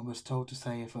and was told to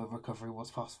say if a recovery was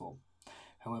possible.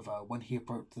 However, when he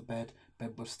approached the bed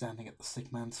was standing at the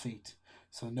sick man's feet,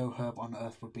 so no herb on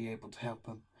earth would be able to help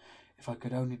him. If I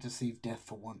could only deceive Death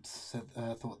for once,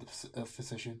 thought the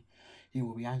physician. He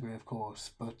will be angry, of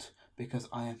course, but because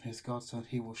I am his godson,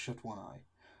 he will shut one eye.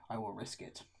 I will risk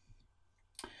it.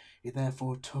 He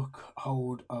therefore took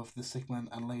hold of the sick man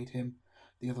and laid him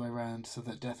the other way round, so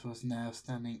that Death was now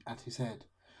standing at his head.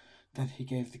 Then he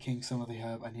gave the king some of the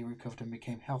herb, and he recovered and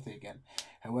became healthy again.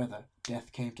 However,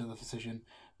 Death came to the physician,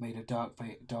 made a dark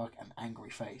and angry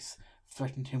face,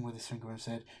 threatened him with his finger, and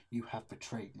said, You have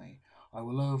betrayed me. I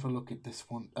will overlook it this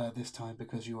time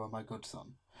because you are my good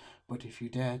son. But if you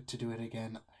dare to do it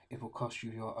again, it will cost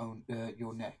you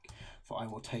your neck, for I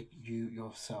will take you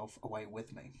yourself away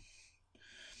with me.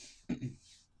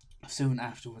 Soon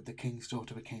afterward, the king's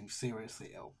daughter became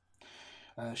seriously ill.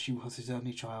 She was his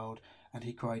only child, and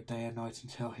he cried day and night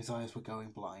until his eyes were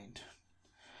going blind.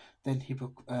 Then he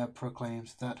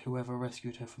proclaimed that whoever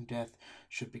rescued her from death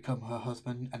should become her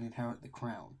husband and inherit the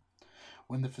crown.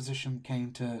 When the physician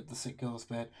came to the sick girl's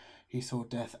bed, he saw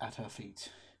Death at her feet.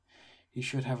 He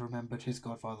should have remembered his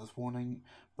godfather's warning,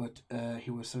 but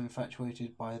he was so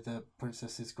infatuated by the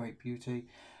princess's great beauty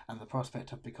and the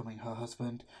prospect of becoming her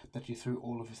husband that he threw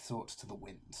all of his thoughts to the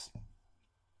winds.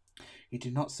 He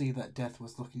did not see that Death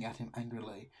was looking at him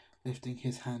angrily, lifting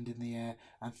his hand in the air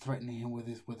and threatening him with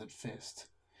his withered fist.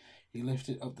 He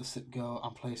lifted up the sick girl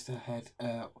and placed her head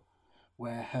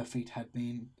where her feet had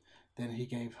been. Then he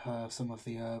gave her some of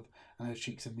the herb, and her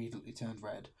cheeks immediately turned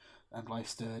red, and life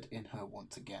stirred in her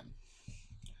once again.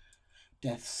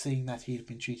 Death, seeing that he had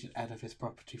been cheated out of his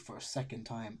property for a second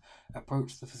time,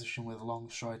 approached the physician with long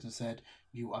strides and said,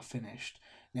 You are finished.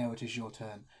 Now it is your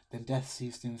turn. Then Death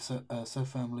seized him so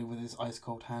firmly with his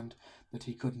ice-cold hand that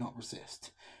he could not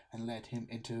resist, and led him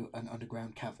into an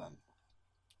underground cavern.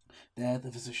 There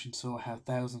the physician saw how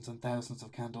thousands and thousands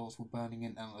of candles were burning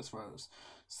in endless rows,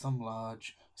 some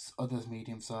large, others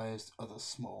medium-sized, others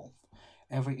small.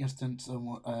 Every instant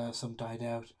some died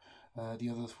out, the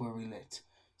others were relit,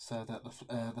 so that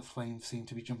the flames seemed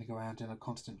to be jumping around in a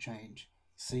constant change.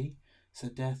 See,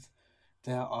 said Death,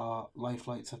 there are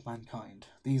lifelights of mankind.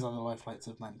 These are the lifelights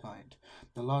of mankind.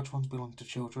 The large ones belong to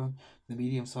children, the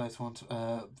medium-sized ones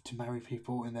to married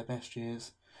people in their best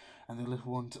years, and the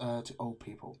little ones to old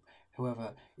people.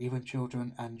 However, even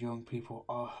children and young people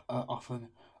often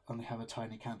only have a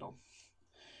tiny candle.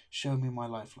 Show me my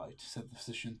lifelight, said the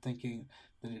physician, thinking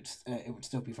that it would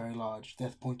still be very large.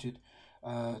 Death pointed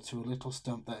to a little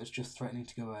stump that is just threatening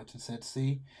to go out and said,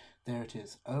 See, there it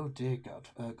is. Oh dear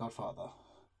Godfather,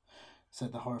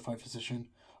 said the horrified physician,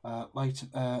 light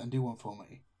and do one for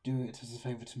me. Do it as a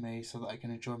favour to me so that I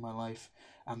can enjoy my life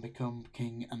and become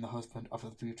king and the husband of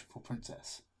the beautiful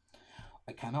princess.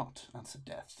 I cannot, answered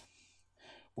Death.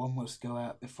 One must go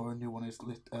out before a new one is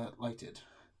lighted.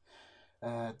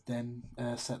 then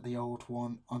set the old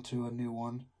one onto a new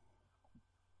one.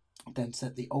 Then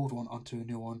set the old one onto a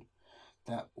new one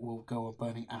that will go on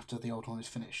burning after the old one is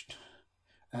finished,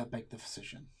 begged the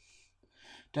physician.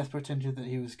 Death pretended that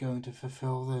he was going to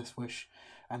fulfill this wish,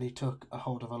 and he took a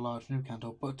hold of a large new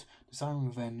candle, but, desiring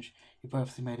revenge, he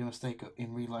purposely made a mistake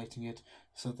in relighting it,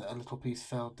 so that a little piece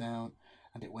fell down,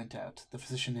 and it went out. The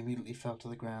physician immediately fell to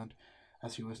the ground,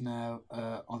 as he was now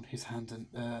on his hands, and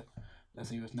as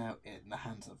he was now in the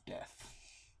hands of death.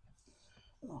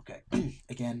 Okay,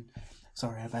 again,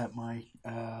 sorry about my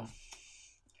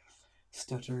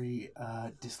stuttery,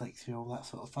 dyslexia, all that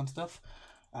sort of fun stuff.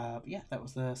 But yeah, that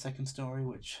was the second story,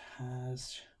 which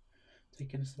has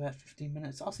taken us about 15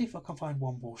 minutes. I'll see if I can find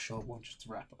one more short one just to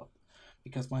wrap up,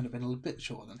 because mine have been a little bit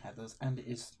shorter than Heather's, and it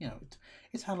is,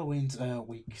 it's Halloween's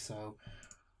week, so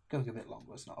going a bit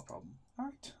longer is not a problem.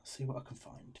 Alright, see what I can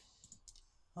find.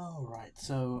 Alright,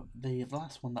 so the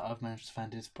last one that I've managed to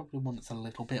find is probably one that's a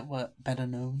little bit better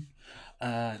known.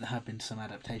 There have been some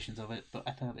adaptations of it, but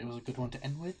I thought it was a good one to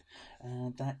end with,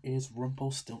 and that is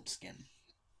Rumpelstiltskin.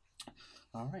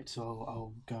 Alright, so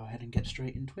I'll go ahead and get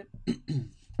straight into it.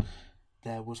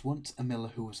 There was once a miller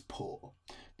who was poor,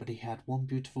 but he had one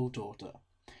beautiful daughter.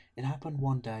 It happened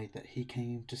one day that he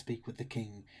came to speak with the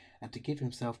king, and to give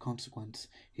himself consequence,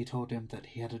 he told him that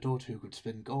he had a daughter who could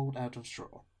spin gold out of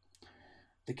straw.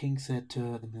 The king said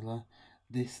to the miller,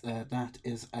 that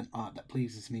is an art that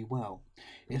pleases me well.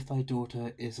 If thy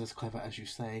daughter is as clever as you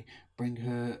say, bring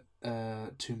her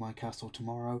to my castle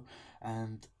tomorrow,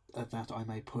 and that I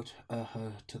may put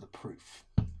her to the proof.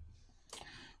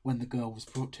 When the girl was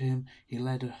brought to him, he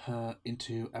led her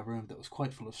into a room that was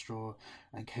quite full of straw,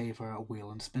 and gave her a wheel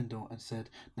and spindle, and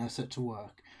said, Now set to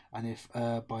work, and if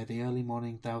by the early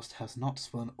morning thou hast not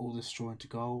spun all this straw into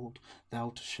gold,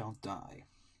 thou shalt die.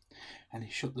 And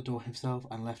he shut the door himself,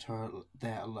 and left her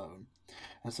there alone.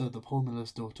 And so the poor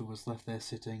miller's daughter was left there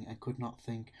sitting, and could not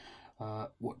think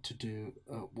what to do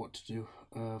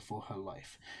for her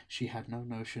life. She had no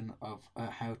notion of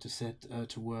how to set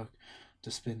to work to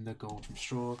spin the gold from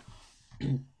straw.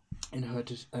 And her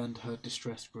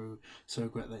distress grew so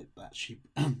great that she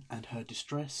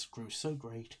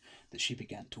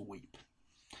began to weep.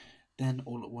 Then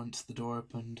all at once the door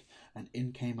opened, and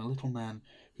in came a little man,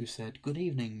 who said, Good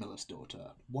evening, miller's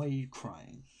daughter. Why are you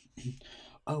crying?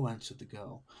 Oh, answered the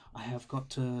girl, I have got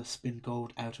to spin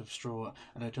gold out of straw,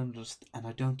 and I don't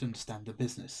understand the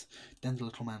business. Then the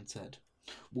little man said,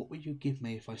 What will you give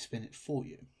me if I spin it for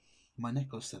you? My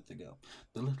necklace, said the girl.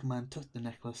 The little man took the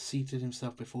necklace, seated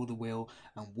himself before the wheel,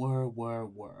 and whir,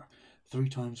 3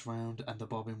 times round, and the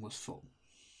bobbin was full.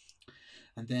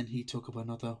 And then he took up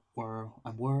another whir,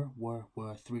 and whir,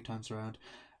 3 times round,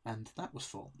 and that was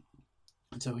full.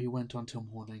 And so he went on till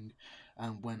morning,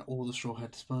 and when all the straw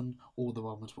had spun, all the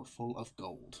bobbins were full of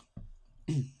gold.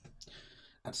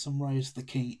 At sunrise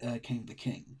came the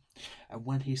king, and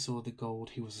when he saw the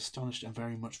gold he was astonished and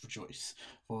very much rejoiced,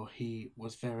 for he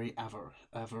was very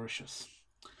avaricious.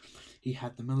 He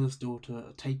had the miller's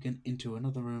daughter taken into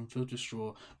another room filled with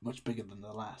straw much bigger than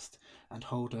the last, and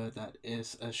told her that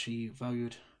as she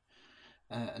valued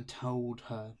her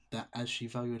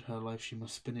life she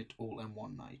must spin it all in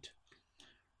one night.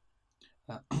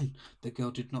 The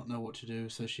girl did not know what to do,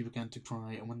 so she began to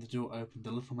cry, and when the door opened,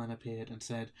 the little man appeared and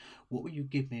said, What will you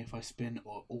give me if I spin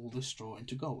all the straw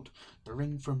into gold? The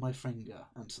ring from my finger,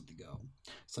 answered the girl.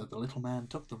 So the little man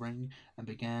took the ring, and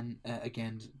began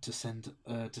again to send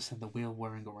the wheel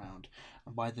whirring around,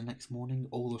 and by the next morning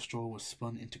all the straw was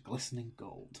spun into glistening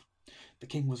gold. The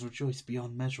king was rejoiced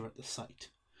beyond measure at the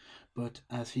sight. But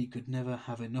as he could never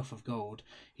have enough of gold,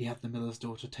 he had the miller's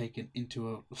daughter taken into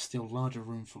a still larger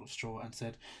room full of straw, and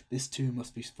said, This too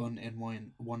must be spun in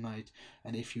one night,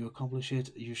 and if you accomplish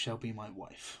it, you shall be my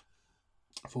wife.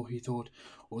 For he thought,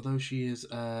 although she is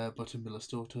but a miller's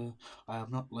daughter, I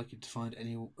am not likely to find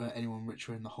anyone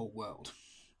richer in the whole world.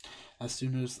 As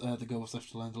soon as the girl was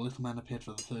left alone, the little man appeared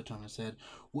for the 3rd time and said,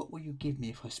 What will you give me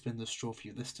if I spin the straw for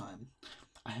you this time?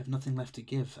 I have nothing left to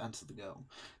give, answered the girl.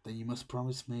 Then you must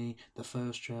promise me the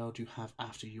first child you have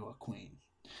after you are queen,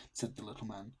 said the little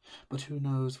man. But who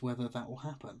knows whether that will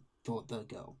happen, thought the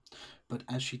girl. But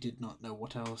as she did not know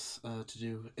what else to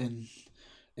do in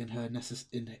her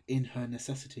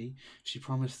necessity, she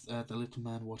promised the little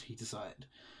man what he desired,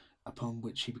 upon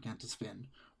which he began to spin,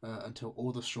 until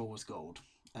all the straw was gold.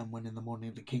 And when in the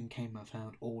morning the king came and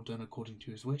found all done according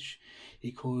to his wish,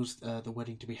 he caused the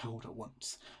wedding to be held at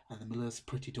once, and the miller's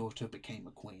pretty daughter became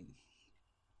a queen.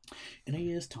 In a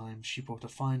year's time she brought a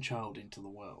fine child into the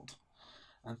world,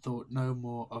 and thought no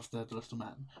more of the little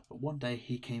man. But one day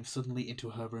he came suddenly into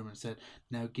her room and said,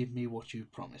 Now give me what you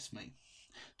promised me.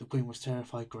 The queen was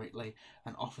terrified greatly,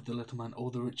 and offered the little man all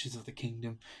the riches of the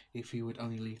kingdom if he would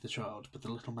only leave the child. But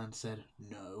the little man said,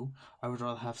 "No, I would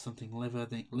rather have something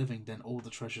living than all the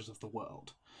treasures of the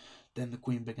world." Then the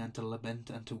queen began to lament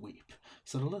and to weep.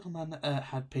 So the little man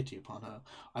had pity upon her.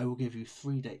 "I will give you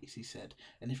 3 days," he said,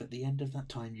 "and if at the end of that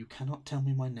time you cannot tell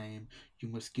me my name, you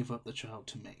must give up the child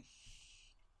to me."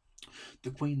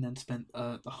 The queen then spent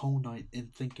the whole night in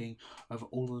thinking over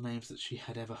all the names that she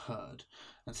had ever heard,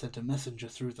 and sent a messenger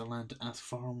through the land to ask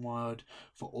far and wide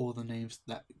for all the names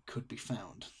that could be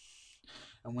found.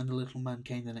 And when the little man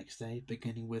came the next day,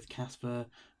 beginning with Caspar,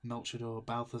 Melchior,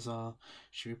 Balthazar,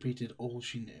 she repeated all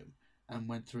she knew, and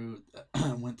went through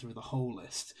the whole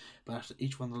list. But after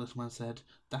each one, the little man said,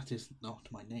 "That is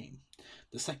not my name."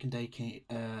 The second day,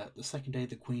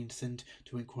 the queen sent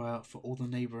to inquire for all the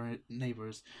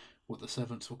neighbours what the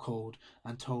servants were called,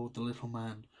 and told the little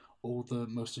man all the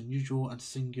most unusual and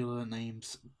singular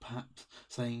names,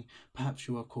 saying, "Perhaps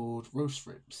you are called roast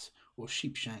ribs, or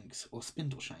sheepshanks, or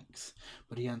spindleshanks."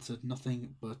 But he answered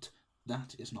nothing but,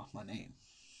 "That is not my name."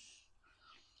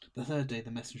 The third day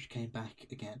the messenger came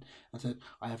back again and said,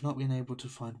 "I have not been able to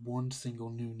find one single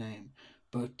new name,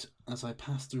 but as I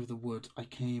passed through the wood I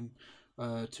came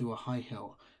to a high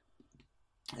hill,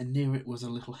 and near it was a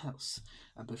little house,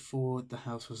 and before the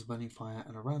house was a burning fire,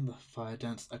 and around the fire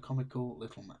danced a comical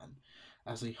little man,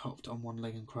 as he hopped on one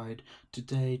leg and cried,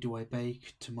 'Today do I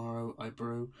bake, tomorrow I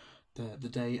brew, the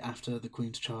day after the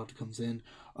queen's child comes in.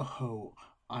 Oh,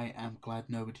 I am glad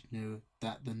nobody knew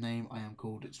that the name I am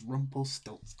called is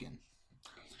Rumpelstiltskin.'"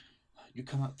 You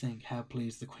cannot think how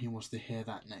pleased the queen was to hear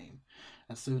that name,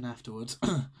 and soon afterwards,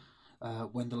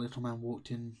 when the little man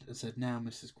walked in and said, "Now,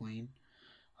 Mrs. Queen,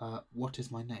 what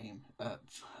is my name?"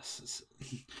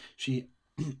 She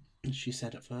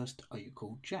said at first, "Are you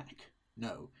called Jack?"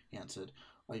 "No," he answered.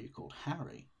 "Are you called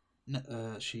Harry?"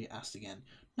 "No," she asked again.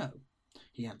 "No,"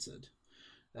 he answered.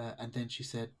 And then she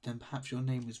said, "Then perhaps your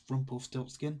name is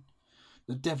Rumpelstiltskin?"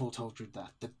 "The devil told you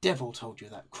that! The devil told you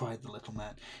that!" cried the little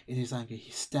man. In his anger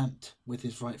he stamped with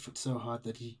his right foot so hard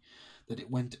that it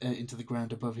went into the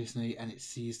ground above his knee, and it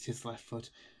seized his left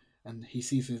foot. And he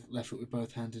seized his left foot with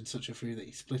both hands in such a fury that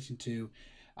he split in two,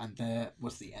 and there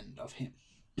was the end of him.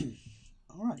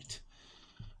 Alright.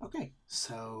 Okay,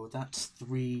 so that's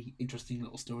 3 interesting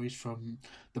little stories from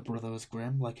the Brothers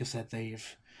Grimm. Like I said,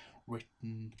 they've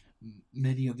written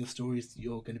many of the stories that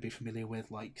you're going to be familiar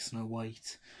with, like Snow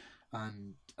White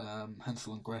and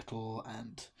Hansel and Gretel,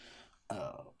 and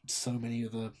so many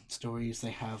other stories.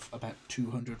 They have about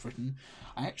 200 written.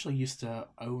 I actually used to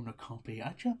own a copy.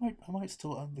 Actually, I might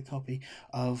still own the copy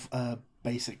of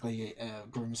basically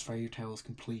Grimm's Fairy Tales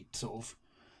Complete sort of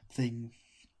thing,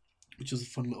 which was a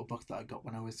fun little book that I got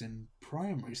when I was in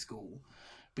primary school.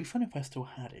 It'd be fun if I still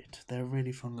had it. They're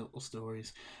really fun little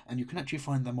stories, and you can actually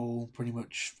find them all pretty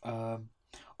much on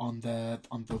the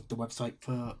website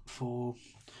for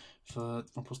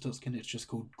Rumpelstiltskin. It's just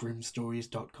called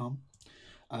grimstories.com.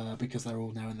 Because they're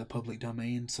all now in the public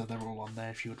domain, so they're all on there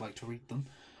if you would like to read them.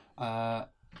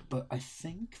 But I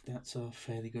think that's a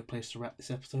fairly good place to wrap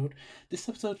this episode. This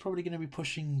episode's probably going to be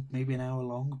pushing maybe an hour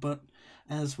long, but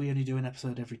as we only do an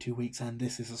episode every 2 weeks, and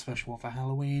this is a special one for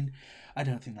Halloween, I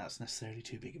don't think that's necessarily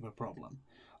too big of a problem.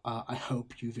 I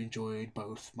hope you've enjoyed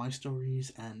both my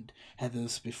stories and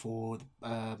Heather's before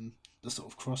the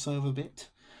sort of crossover bit.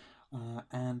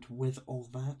 And with all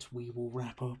that, we will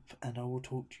wrap up, and I will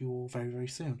talk to you all very, very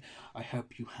soon. I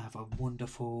hope you have a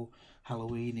wonderful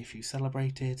Halloween if you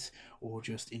celebrate it, or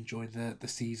just enjoy the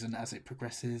season as it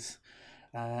progresses.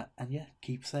 And yeah,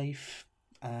 keep safe.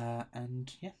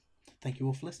 And yeah, thank you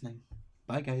all for listening.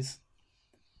 Bye, guys.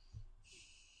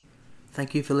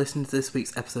 Thank you for listening to this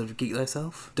week's episode of Geek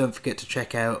Thyself. Don't forget to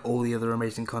check out all the other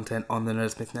amazing content on the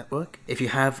Nerdsmith Network. If you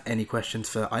have any questions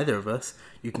for either of us,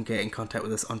 you can get in contact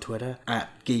with us on Twitter at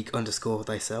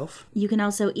geek_thyself. You can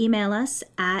also email us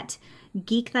at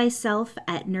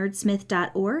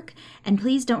geekthyself@nerdsmith.org. And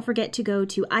please don't forget to go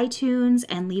to iTunes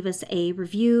and leave us a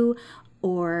review,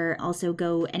 or also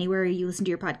go anywhere you listen to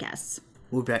your podcasts.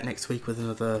 We'll be back next week with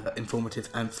another informative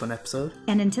and fun episode.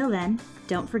 And until then,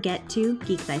 don't forget to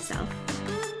geek thyself.